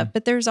morning stuff,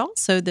 but there's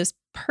also this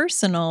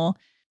personal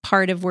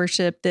part of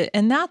worship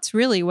and that's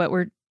really what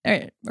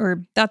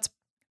that's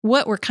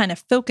what we're kind of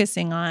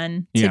focusing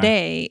on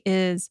today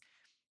is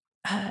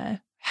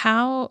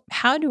how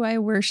do I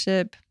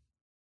worship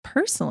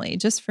personally,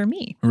 just for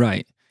me?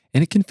 Right.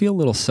 And it can feel a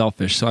little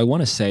selfish. So I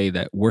want to say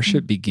that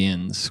worship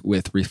begins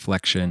with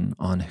reflection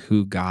on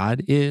who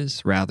God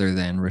is rather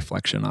than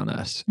reflection on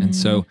us. And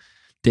so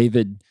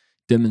David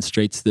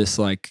demonstrates this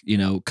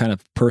kind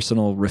of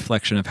personal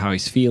reflection of how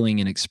he's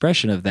feeling and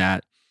expression of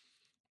that.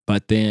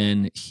 But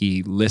then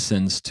he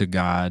listens to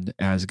God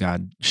as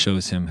God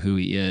shows him who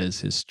he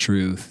is, his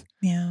truth.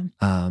 Yeah.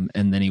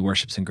 And then he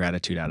worships in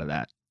gratitude out of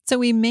that. So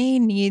we may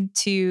need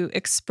to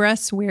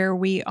express where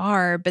we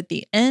are, but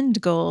the end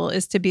goal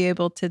is to be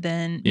able to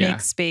then make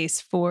space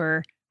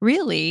for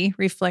really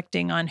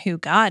reflecting on who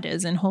God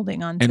is and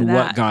holding on to that. And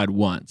what God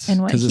wants.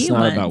 And what Because it's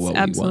not about what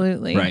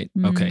Absolutely. we want.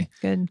 Right. Okay.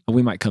 Good.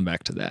 We might come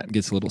back to that. It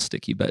gets a little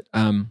sticky. But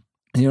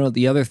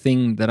the other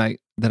thing that I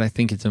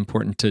think it's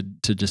important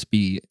to just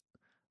be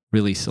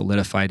really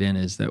solidified in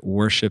is that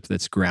worship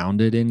that's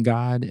grounded in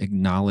God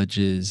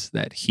acknowledges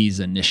that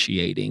he's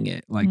initiating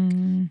it. Like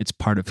it's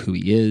part of who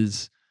he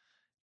is.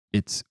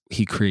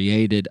 He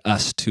created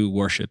us to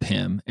worship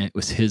him, and it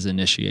was his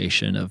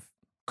initiation of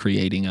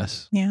creating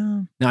us.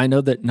 Yeah. Now, I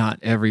know that not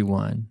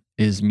everyone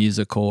is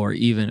musical or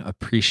even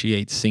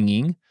appreciates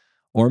singing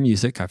or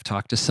music. I've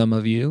talked to some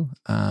of you,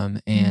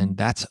 and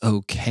that's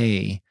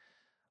okay.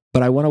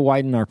 But I want to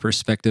widen our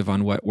perspective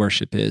on what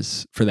worship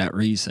is for that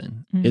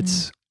reason.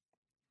 It's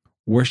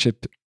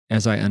worship,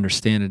 as I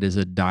understand it, is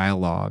a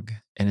dialogue,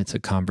 and it's a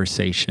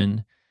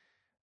conversation.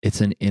 It's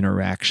an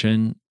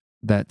interaction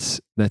that's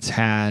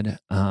had.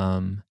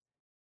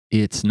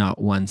 It's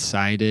not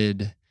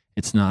one-sided.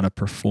 It's not a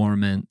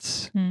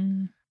performance.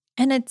 And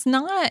it's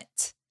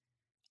not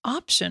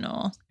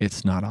optional.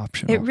 It's not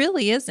optional. It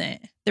really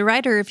isn't. The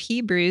writer of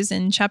Hebrews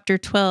in chapter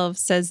 12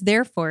 says,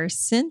 "Therefore,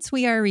 since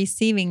we are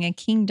receiving a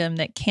kingdom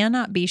that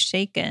cannot be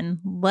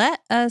shaken,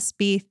 let us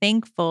be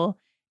thankful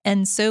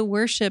and so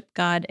worship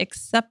God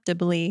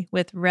acceptably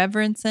with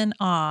reverence and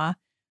awe,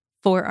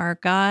 for our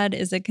God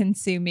is a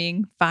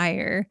consuming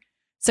fire."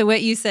 So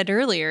what you said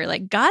earlier,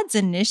 like God's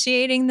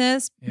initiating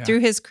this through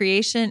his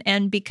creation,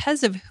 and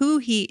because of who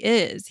he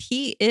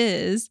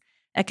is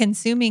a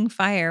consuming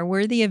fire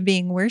worthy of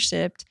being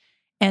worshiped.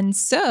 And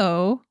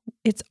so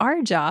it's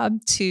our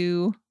job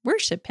to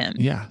worship him.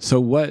 Yeah.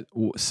 So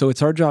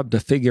it's our job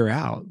to figure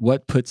out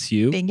what puts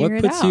you in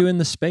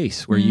the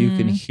space where you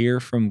can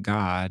hear from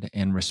God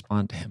and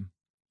respond to him.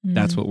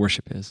 That's what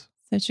worship is.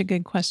 Such a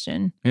good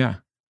question. Yeah.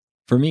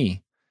 For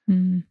me,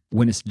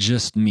 when it's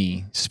just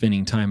me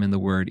spending time in the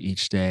Word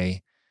each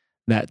day,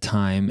 that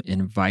time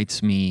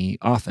invites me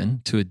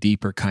often to a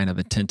deeper kind of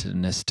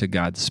attentiveness to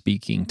God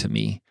speaking to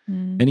me,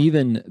 and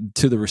even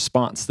to the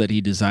response that he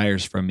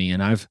desires from me.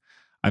 And I've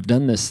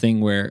done this thing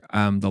where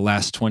the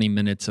last 20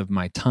 minutes of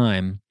my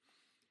time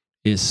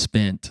is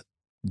spent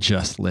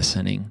just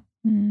listening.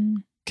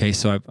 Okay,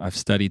 so I've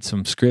studied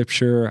some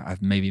scripture,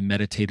 I've maybe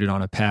meditated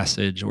on a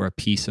passage or a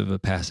piece of a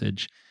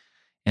passage,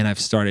 and I've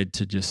started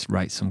to just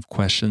write some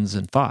questions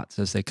and thoughts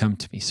as they come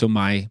to me. So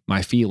my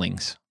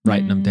feelings,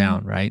 writing them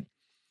down, right?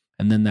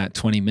 And then that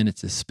 20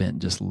 minutes is spent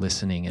just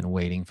listening and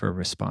waiting for a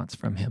response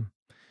from him.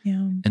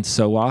 Yeah. And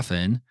so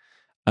often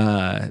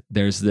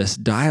there's this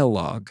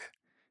dialogue,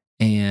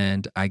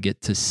 and I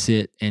get to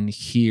sit and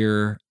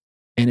hear,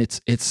 and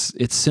it's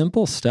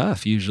simple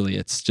stuff. Usually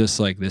it's just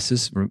like,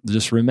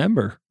 just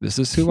remember, this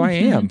is who I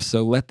am.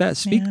 So let that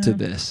speak to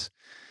this.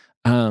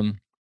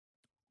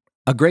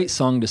 A great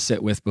song to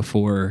sit with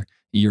before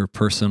your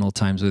personal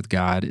times with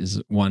God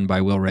is one by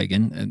Will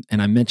Reagan.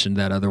 And I mentioned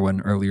that other one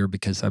earlier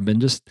because I've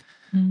been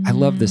I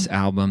love this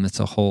album. It's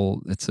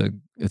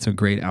a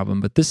great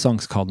album, but this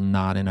song's called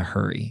Not in a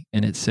Hurry.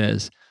 And it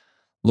says,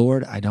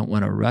 "Lord, I don't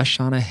want to rush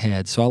on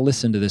ahead." So I'll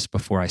listen to this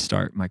before I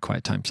start my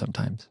quiet time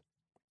sometimes,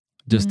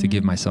 just to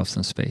give myself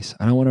some space.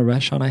 "I don't want to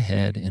rush on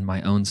ahead in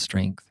my own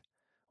strength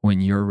when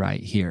you're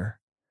right here.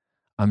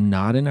 I'm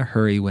not in a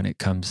hurry when it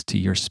comes to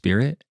your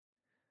spirit,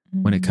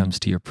 when it comes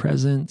to your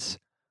presence,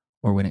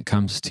 or when it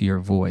comes to your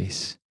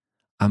voice.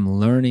 I'm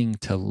learning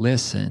to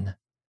listen,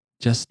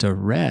 just to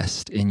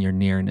rest in your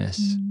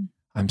nearness.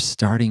 I'm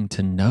starting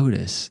to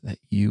notice that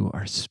you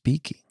are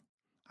speaking."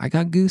 I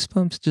got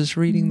goosebumps just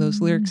reading those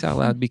lyrics out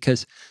loud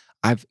because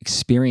I've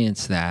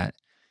experienced that,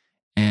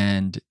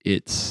 and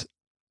it's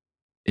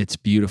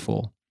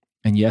beautiful.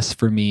 And yes,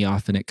 for me,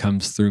 often it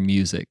comes through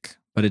music,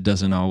 but it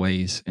doesn't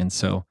always. And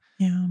so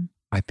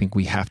I think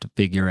we have to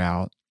figure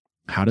out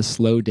how to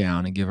slow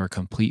down and give our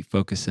complete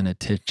focus and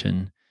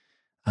attention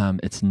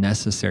It's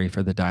necessary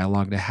for the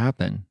dialogue to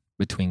happen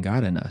between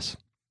God and us.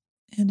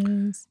 It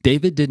is.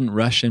 David didn't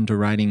rush into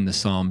writing the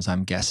Psalms,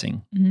 I'm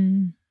guessing,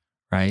 Mm.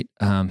 right?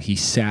 He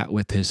sat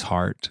with his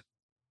heart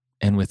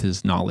and with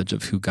his knowledge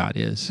of who God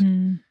is.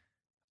 Mm.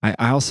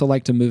 I also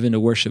like to move into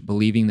worship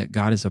believing that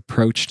God has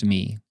approached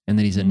me and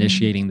that he's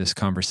initiating this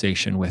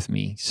conversation with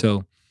me.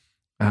 So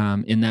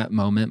in that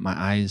moment, my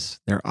eyes,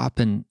 they're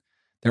often,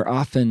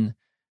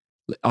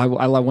 I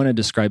want to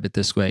describe it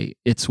this way.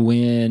 It's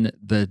when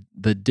the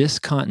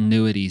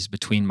discontinuities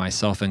between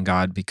myself and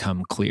God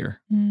become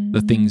clear.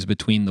 The things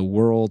between the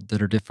world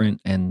that are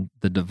different and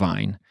the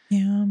divine.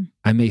 Yeah.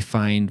 I may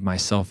find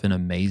myself in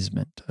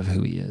amazement of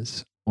who he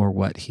is or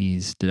what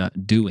he's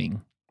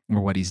doing or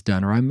what he's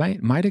done. Or I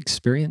might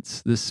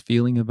experience this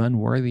feeling of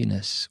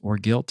unworthiness or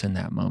guilt in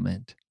that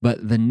moment.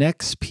 But the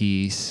next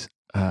piece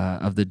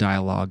of the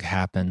dialogue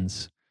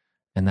happens,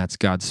 and that's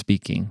God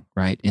speaking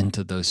right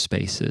into those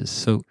spaces.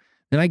 So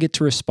then I get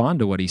to respond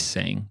to what he's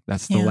saying.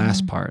 That's the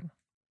last part.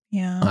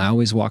 Yeah. I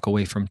always walk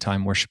away from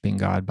time worshiping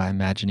God by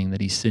imagining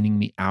that he's sending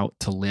me out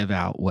to live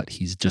out what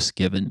he's just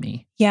given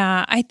me.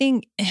 Yeah. I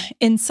think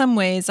in some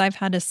ways I've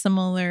had a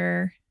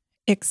similar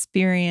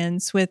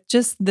experience with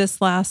just this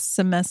last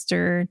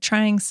semester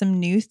trying some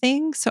new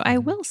things. So I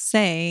will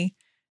say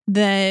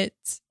that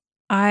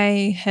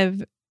I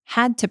have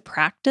had to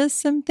practice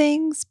some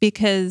things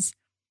because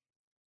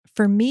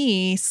for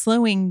me,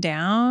 slowing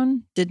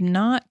down did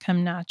not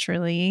come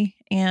naturally.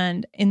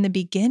 And in the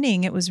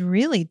beginning, it was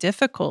really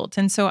difficult.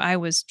 And so I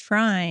was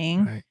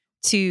trying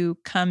to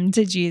come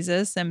to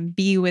Jesus and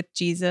be with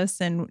Jesus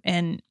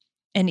and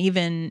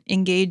even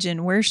engage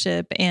in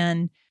worship.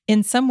 And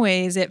in some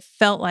ways, it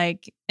felt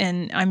like,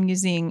 and I'm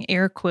using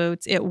air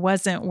quotes, it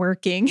wasn't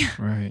working.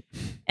 Right.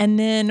 And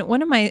then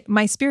one of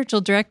my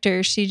spiritual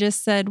directors, she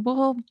just said,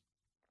 well,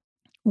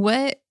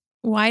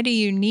 why do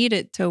you need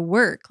it to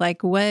work?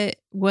 Like what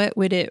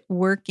would it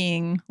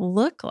working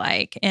look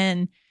like?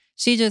 And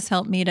she just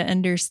helped me to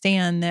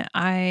understand that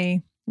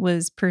I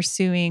was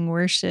pursuing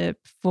worship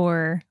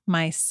for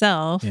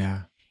myself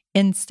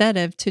instead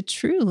of to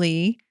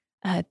truly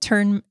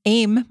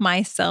aim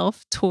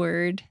myself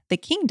toward the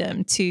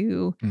kingdom,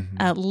 to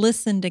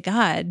listen to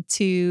God,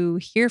 to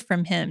hear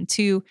from him,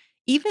 to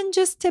even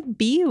just to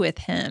be with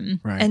him.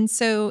 Right. And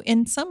so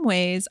in some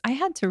ways I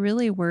had to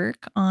really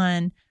work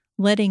on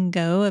letting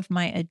go of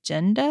my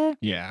agenda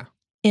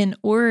in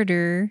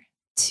order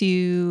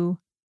to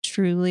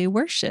truly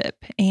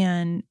worship.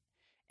 And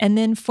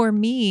then for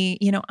me,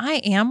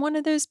 I am one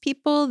of those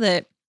people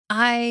that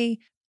I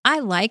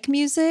like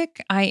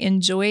music. I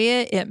enjoy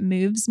it. It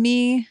moves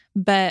me.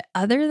 But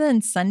other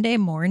than Sunday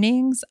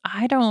mornings,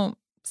 I don't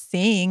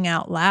sing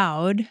out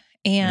loud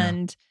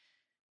and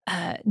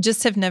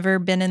just have never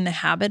been in the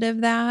habit of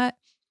that.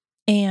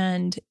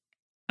 And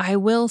I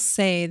will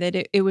say that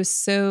it was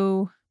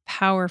so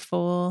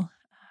powerful.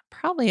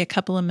 Probably a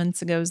couple of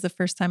months ago was the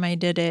first time I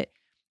did it,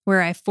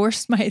 where I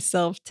forced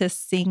myself to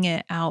sing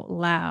it out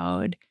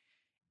loud.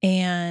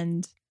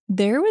 And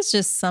there was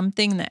just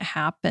something that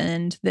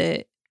happened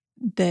that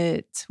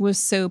was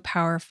so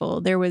powerful.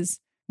 There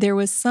was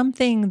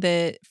something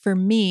that for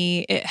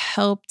me, it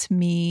helped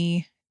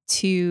me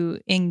to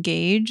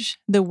engage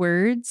the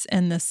words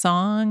and the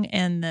song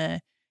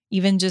and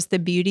even just the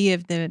beauty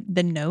of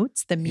the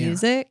notes, the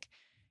music.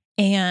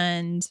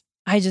 And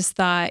I just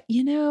thought,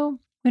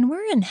 when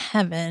we're in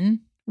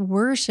heaven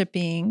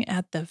worshiping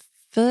at the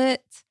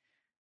foot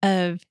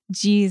of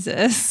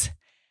Jesus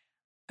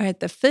or at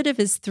the foot of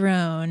his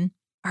throne,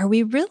 are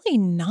we really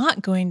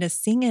not going to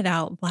sing it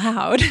out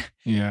loud?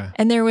 Yeah.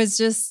 And there was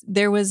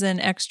an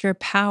extra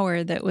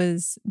power that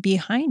was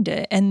behind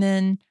it. And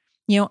then,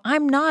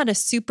 I'm not a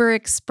super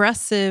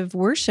expressive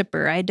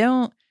worshiper. I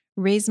don't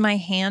raise my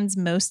hands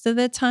most of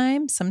the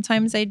time.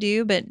 Sometimes I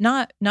do, but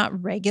not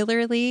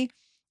regularly.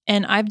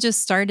 And I've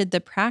just started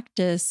the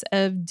practice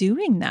of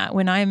doing that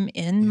when I'm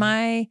in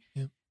my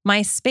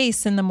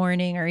space in the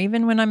morning, or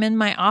even when I'm in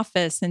my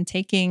office and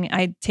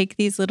I take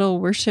these little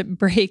worship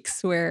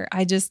breaks where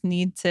I just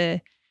need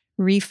to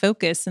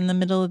refocus in the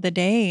middle of the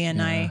day.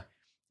 And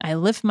I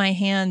lift my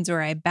hands,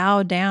 or I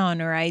bow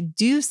down, or I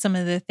do some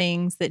of the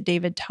things that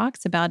David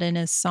talks about in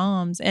his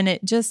Psalms. And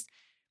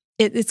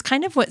it's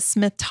kind of what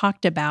Smith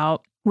talked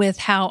about with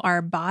how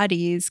our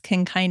bodies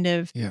can kind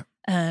of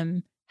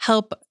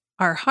help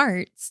our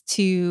hearts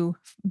to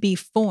be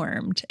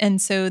formed. And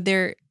so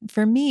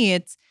for me,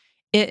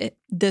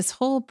 this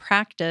whole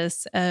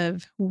practice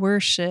of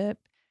worship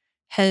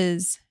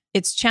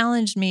it's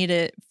challenged me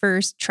to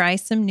first try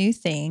some new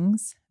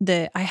things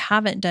that I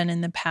haven't done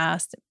in the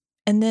past.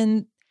 And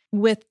then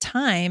with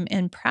time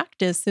and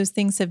practice, those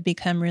things have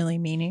become really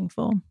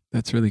meaningful.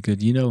 That's really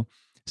good.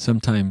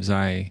 Sometimes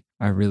I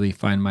really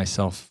find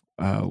myself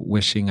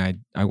wishing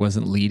I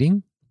wasn't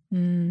leading.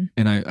 And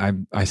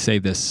I say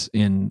this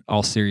in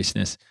all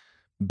seriousness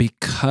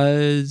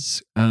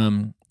because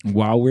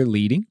while we're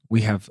leading,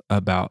 we have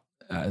about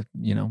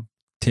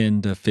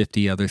 10 to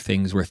 50 other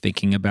things we're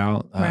thinking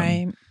about.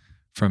 Right.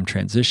 from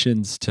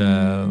transitions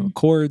to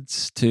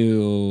chords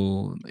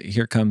to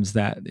here comes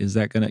that. Is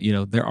that going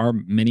to, there are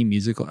many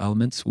musical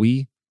elements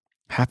we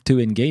have to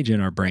engage in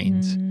our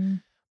brains.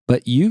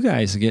 But you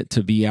guys get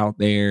to be out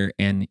there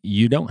and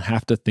you don't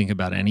have to think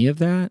about any of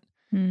that.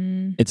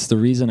 It's the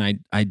reason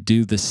I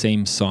do the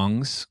same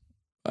songs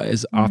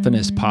as often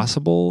as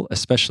possible,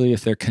 especially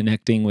if they're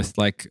connecting with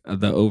like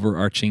the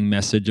overarching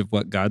message of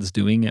what God's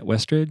doing at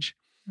Westridge.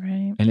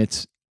 Right. And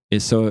it's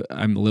so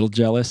I'm a little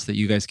jealous that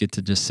you guys get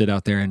to just sit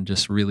out there and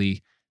just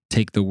really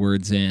take the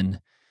words in.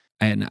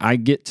 And I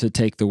get to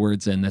take the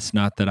words in. That's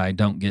not that I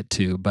don't get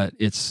to, but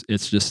it's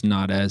just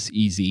not as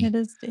easy. It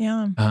is,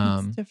 yeah.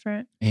 It's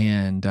different.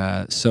 And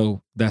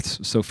so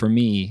for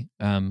me,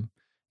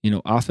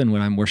 often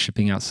when I'm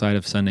worshiping outside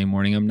of Sunday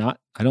morning,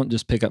 I don't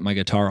just pick up my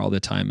guitar all the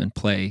time and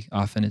play.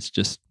 Often it's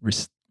just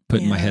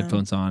putting my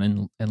headphones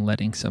on and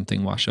letting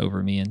something wash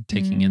over me and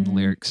taking in the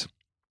lyrics.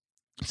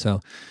 So,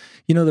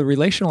 the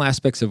relational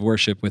aspects of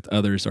worship with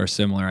others are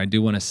similar. I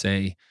do want to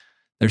say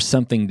there's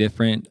something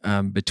different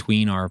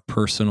between our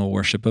personal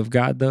worship of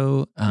God,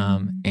 though,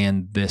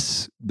 and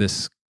this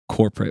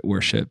corporate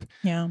worship.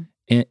 Yeah.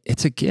 And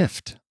it's a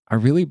gift. I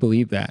really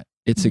believe that.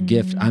 It's a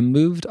gift. I'm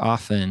moved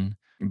often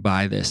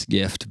by this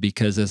gift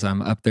because as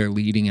I'm up there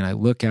leading and I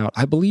look out,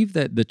 I believe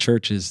that the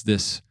church is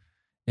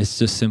it's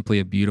just simply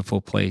a beautiful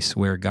place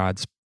where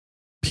God's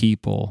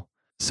people,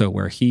 so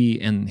where he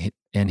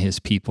and his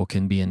people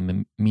can be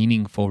in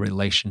meaningful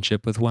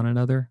relationship with one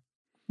another.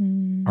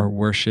 Our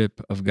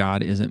worship of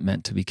God isn't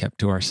meant to be kept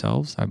to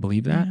ourselves. I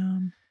believe that. Yeah.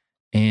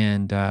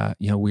 And,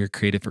 we're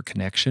created for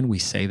connection. We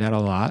say that a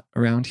lot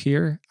around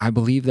here. I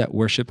believe that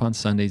worship on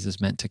Sundays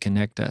is meant to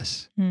connect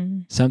us.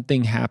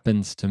 Something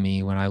happens to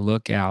me when I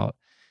look out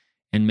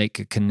and make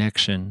a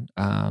connection.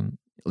 I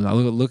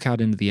look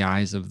out into the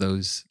eyes of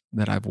those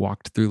that I've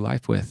walked through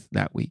life with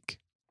that week.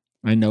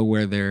 I know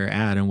where they're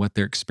at and what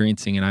they're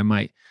experiencing. And I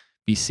might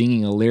be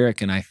singing a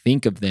lyric and I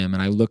think of them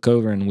and I look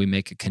over and we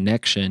make a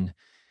connection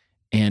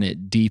and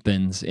it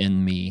deepens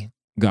in me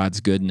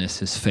God's goodness,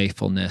 his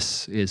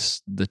faithfulness,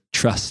 is the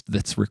trust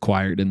that's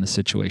required in the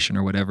situation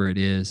or whatever it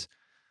is.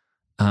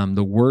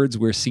 The words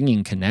we're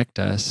singing connect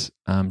us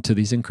to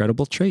these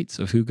incredible traits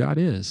of who God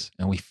is.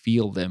 And we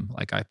feel them.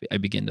 Like I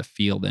begin to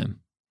feel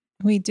them.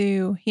 We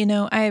do.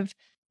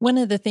 One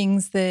of the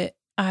things that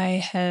I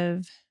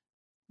have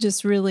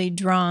just really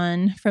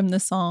drawn from the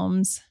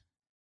Psalms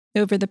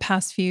over the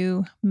past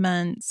few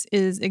months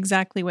is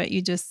exactly what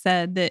you just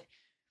said, that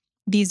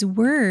these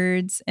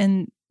words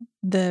and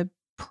the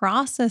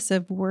process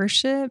of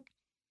worship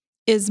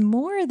is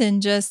more than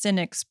just an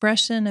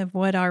expression of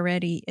what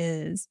already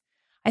is.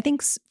 I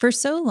think for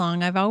so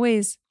long, I've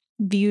always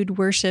viewed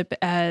worship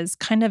as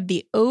kind of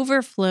the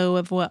overflow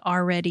of what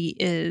already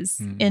is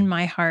in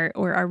my heart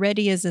or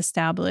already is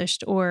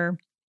established, or,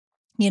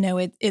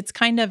 it's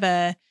kind of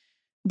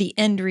the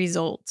end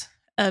result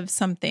of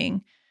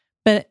something.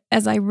 But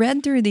as I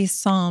read through these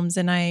Psalms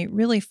and I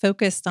really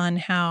focused on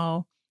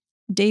how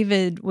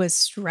David was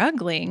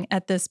struggling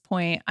at this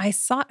point, I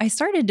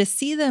started to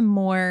see them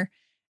more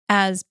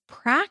as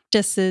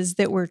practices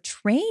that were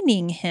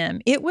training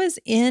him. It was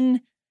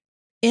in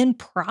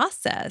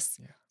process.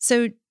 Yeah.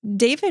 So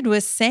David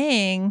was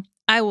saying,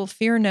 I will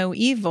fear no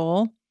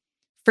evil,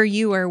 for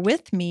you are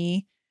with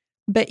me.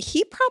 But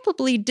he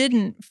probably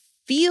didn't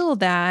feel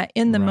that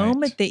in the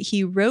moment that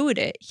he wrote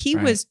it. He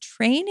was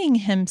training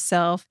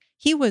himself.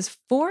 He was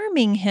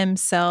forming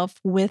himself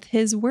with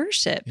his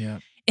worship. Yeah.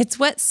 It's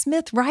what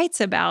Smith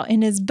writes about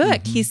in his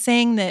book. He's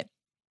saying that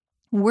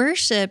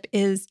worship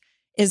is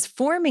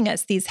forming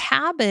us. These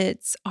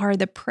habits are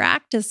the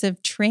practice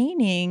of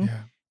training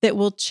that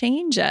will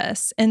change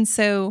us. And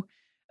so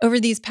over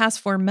these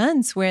past 4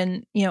 months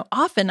when,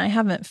 often I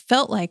haven't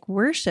felt like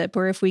worship,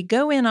 or if we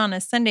go in on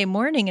a Sunday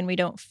morning and we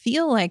don't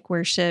feel like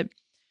worship,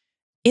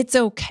 it's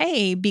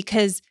okay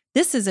because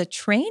this is a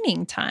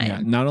training time. Yeah,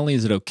 not only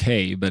is it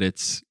okay, but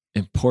it's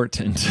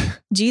important.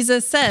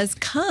 Jesus says,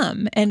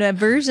 come. And a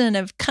version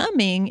of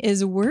coming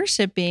is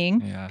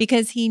worshiping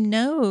because he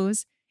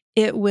knows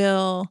it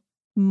will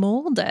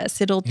mold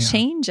us. It'll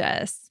change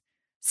us.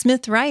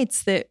 Smith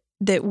writes that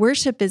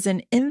worship is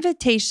an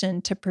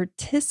invitation to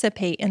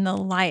participate in the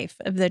life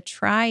of the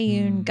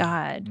triune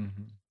God,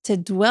 to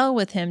dwell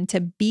with him, to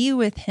be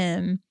with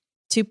him,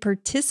 to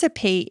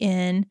participate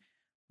in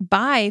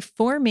by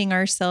forming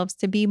ourselves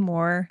to be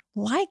more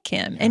like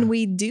him. And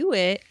we do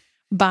it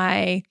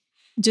by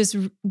just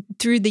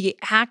through the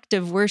act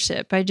of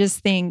worship. I just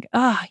think,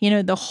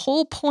 the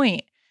whole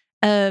point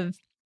of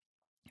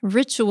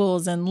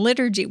rituals and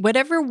liturgy,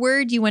 whatever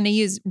word you want to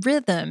use,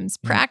 rhythms,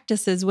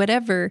 practices,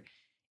 whatever,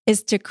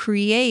 is to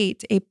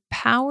create a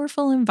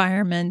powerful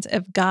environment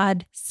of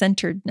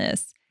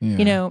God-centeredness.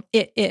 Yeah.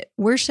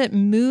 Worship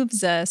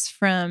moves us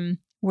from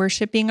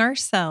worshiping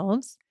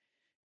ourselves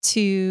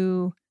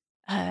to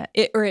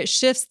it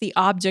shifts the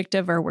object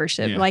of our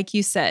worship. Yeah. Like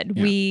you said,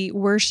 we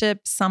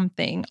worship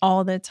something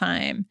all the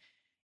time.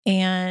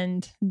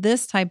 And the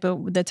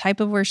type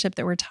of worship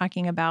that we're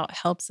talking about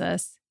helps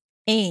us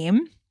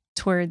aim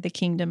toward the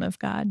kingdom of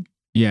God.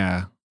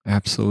 Yeah.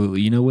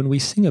 Absolutely. When we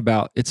sing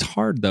about, it's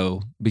hard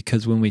though,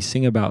 because when we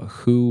sing about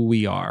who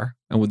we are,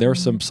 and there are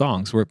some Mm.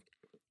 songs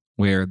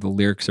where the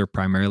lyrics are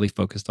primarily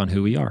focused on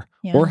who we are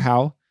Yeah. or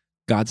how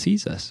God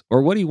sees us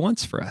or what he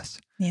wants for us.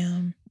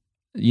 Yeah.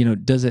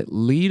 Does it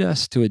lead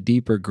us to a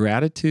deeper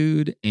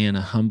gratitude and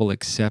a humble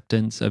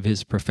acceptance of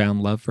his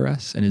profound love for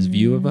us and his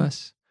view of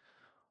us,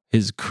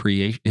 his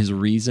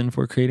reason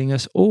for creating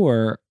us?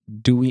 Or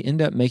do we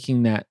end up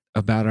making that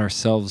about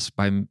ourselves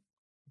by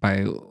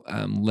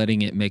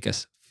letting it make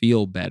us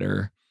feel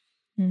better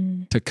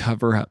to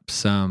cover up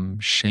some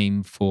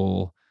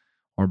shameful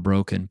or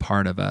broken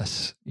part of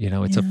us?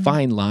 It's a Yeah.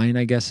 fine line,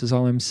 I guess, is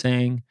all I'm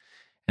saying.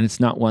 And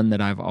it's not one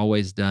that I've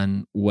always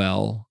done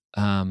well.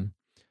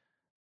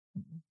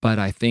 But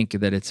I think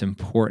that it's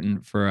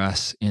important for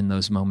us in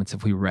those moments,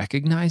 if we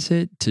recognize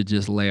it, to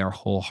just lay our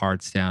whole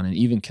hearts down and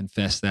even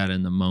confess that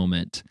in the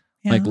moment.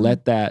 Like, Yeah.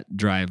 let that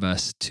drive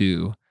us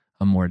to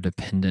a more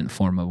dependent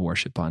form of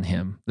worship on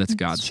him that's It's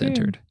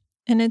God-centered. true.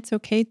 And it's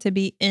okay to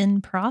be in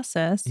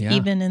process, Yeah.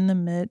 even in the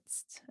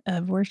midst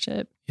of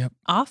worship. Yep.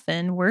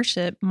 Often,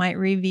 worship might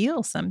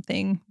reveal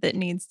something that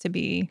needs to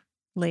be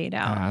laid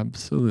out.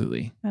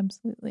 Absolutely.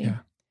 Absolutely. Yeah.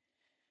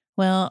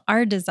 Well,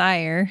 our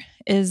desire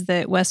is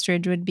that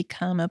Westridge would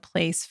become a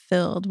place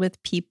filled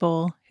with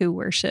people who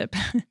worship.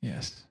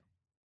 Yes.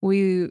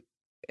 We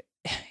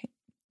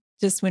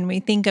just, when we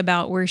think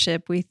about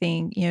worship, we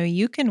think,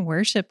 you can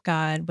worship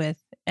God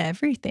with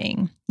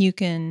everything. You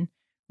can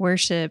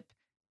worship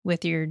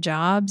with your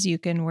jobs. You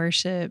can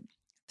worship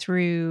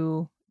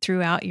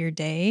throughout your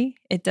day.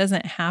 It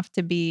doesn't have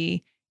to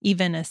be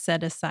even a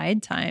set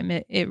aside time.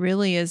 It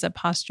really is a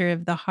posture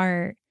of the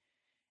heart.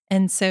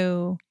 And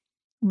so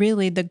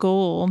really the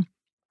goal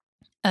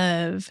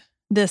of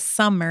this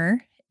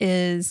summer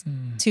is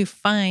to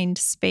find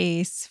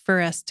space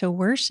for us to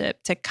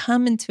worship, to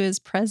come into his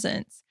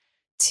presence,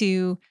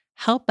 to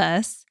help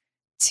us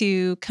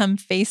to come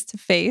face to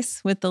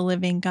face with the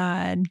living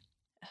God,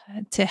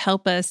 to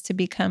help us to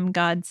become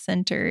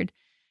God-centered.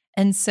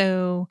 And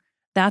so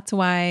that's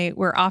why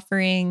we're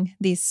offering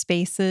these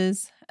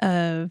spaces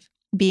of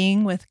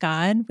being with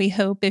God. We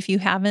hope if you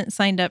haven't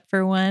signed up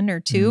for one or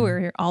two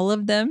or all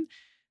of them,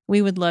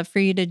 we would love for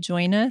you to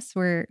join us.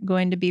 We're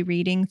going to be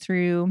reading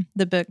through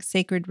the book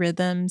Sacred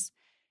Rhythms.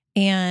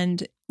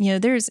 And,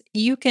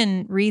 you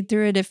can read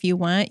through it if you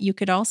want. You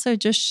could also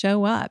just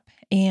show up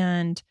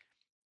and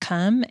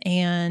come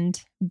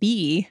and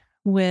be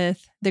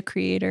with the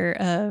creator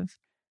of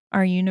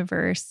our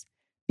universe,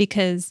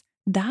 because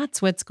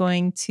that's what's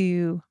going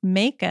to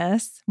make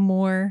us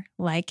more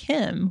like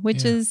him,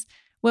 which is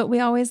what we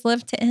always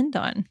love to end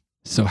on.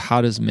 So how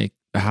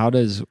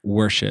does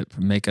worship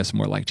make us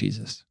more like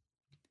Jesus?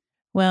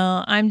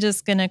 Well, I'm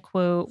just going to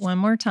quote one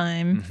more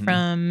time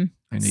from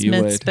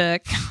Smith's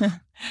book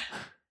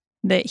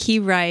that he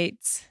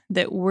writes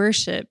that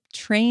worship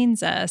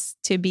trains us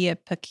to be a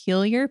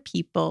peculiar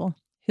people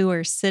who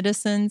are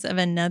citizens of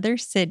another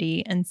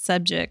city and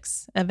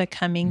subjects of a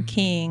coming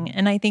king.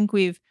 And I think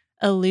we've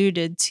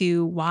alluded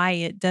to why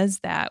it does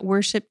that.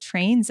 Worship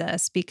trains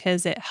us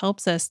because it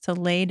helps us to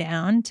lay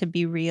down, to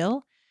be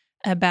real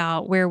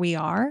about where we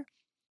are.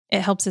 It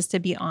helps us to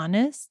be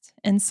honest.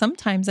 And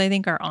sometimes I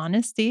think our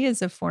honesty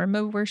is a form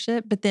of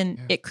worship, but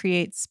then it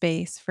creates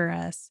space for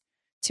us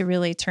to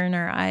really turn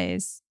our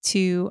eyes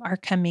to our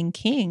coming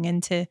king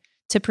and to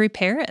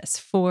prepare us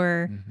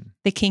for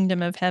the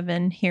kingdom of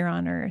heaven here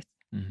on earth.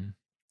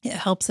 It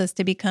helps us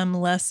to become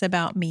less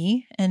about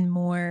me and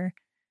more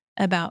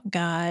about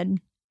God.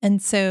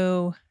 And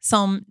so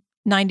Psalm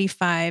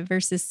 95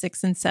 verses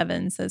 6 and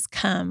 7 says,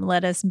 "Come,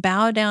 let us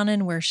bow down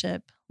and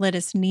worship. Let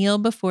us kneel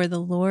before the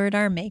Lord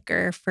our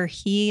Maker, for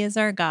he is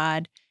our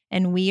God,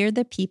 and we are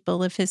the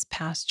people of his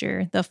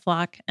pasture, the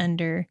flock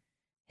under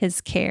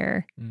his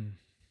care."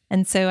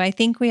 And so I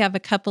think we have a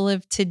couple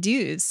of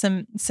to-dos,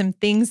 some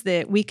things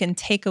that we can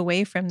take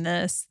away from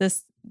this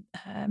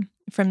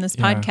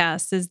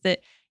podcast is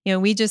that,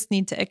 we just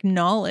need to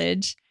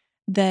acknowledge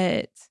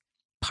that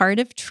part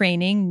of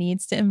training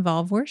needs to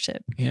involve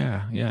worship.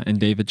 Yeah. And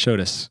David showed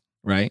us,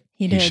 right?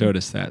 He did. Showed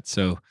us that.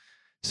 So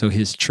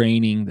his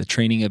training, the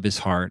training of his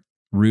heart,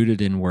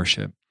 rooted in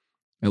worship,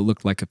 it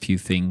looked like a few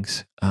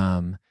things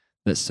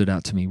that stood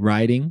out to me.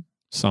 Writing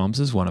Psalms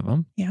is one of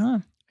them. Yeah.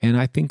 And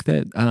I think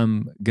that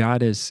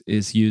God is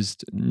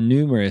used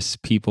numerous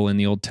people in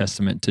the Old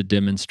Testament to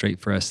demonstrate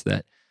for us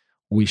that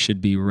we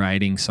should be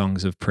writing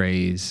songs of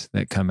praise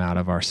that come out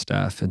of our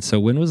stuff. And so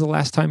when was the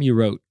last time you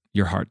wrote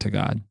your heart to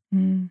God?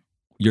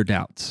 Your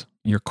doubts,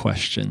 your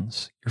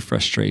questions, your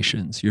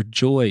frustrations, your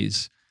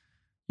joys,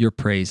 your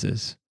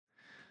praises.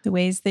 The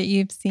ways that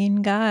you've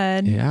seen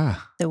God.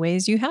 Yeah. The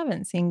ways you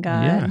haven't seen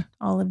God. Yeah.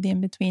 All of the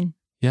in between.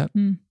 Yep.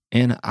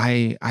 And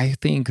I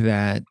think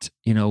that,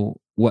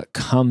 what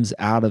comes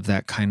out of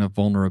that kind of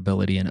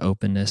vulnerability and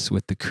openness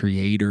with the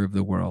creator of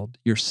the world,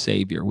 your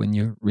savior, when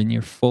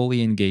you're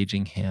fully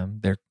engaging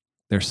him,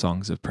 they're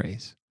songs of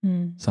praise.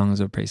 Songs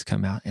of praise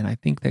come out. And I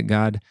think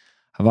that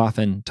I've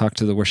often talked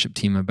to the worship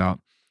team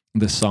about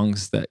the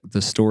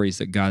stories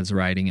that God's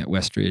writing at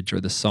Westridge,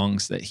 or the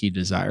songs that he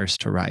desires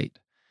to write.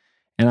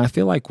 And I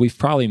feel like we've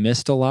probably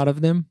missed a lot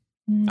of them.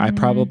 I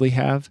probably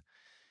have.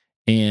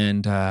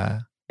 And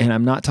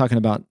I'm not talking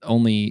about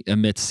only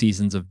amidst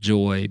seasons of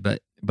joy,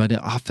 but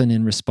often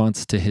in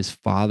response to his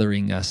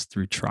fathering us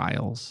through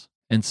trials.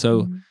 And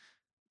so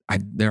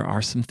there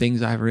are some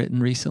things I've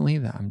written recently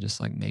that I'm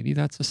just like, maybe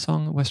that's a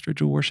song that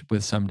Westridge will worship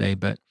with someday.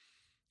 But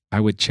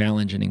I would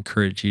challenge and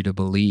encourage you to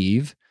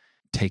believe,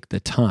 take the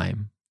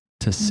time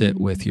to sit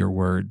with your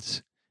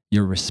words,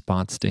 your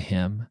response to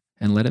him,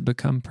 and let it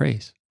become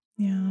praise.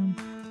 Yeah.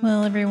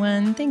 Well,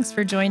 everyone, thanks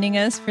for joining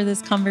us for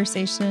this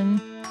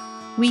conversation.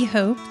 We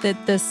hope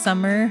that this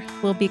summer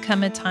will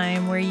become a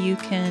time where you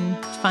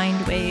can find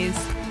ways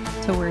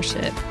to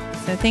worship.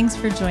 So thanks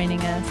for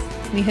joining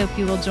us. We hope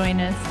you will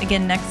join us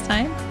again next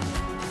time.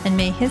 And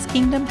may his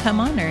kingdom come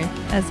on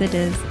earth as it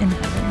is in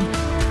heaven.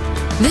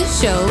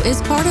 This show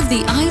is part of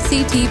the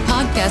ICT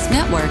Podcast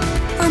Network.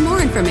 For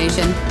more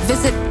information,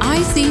 visit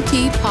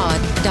ictpod.net.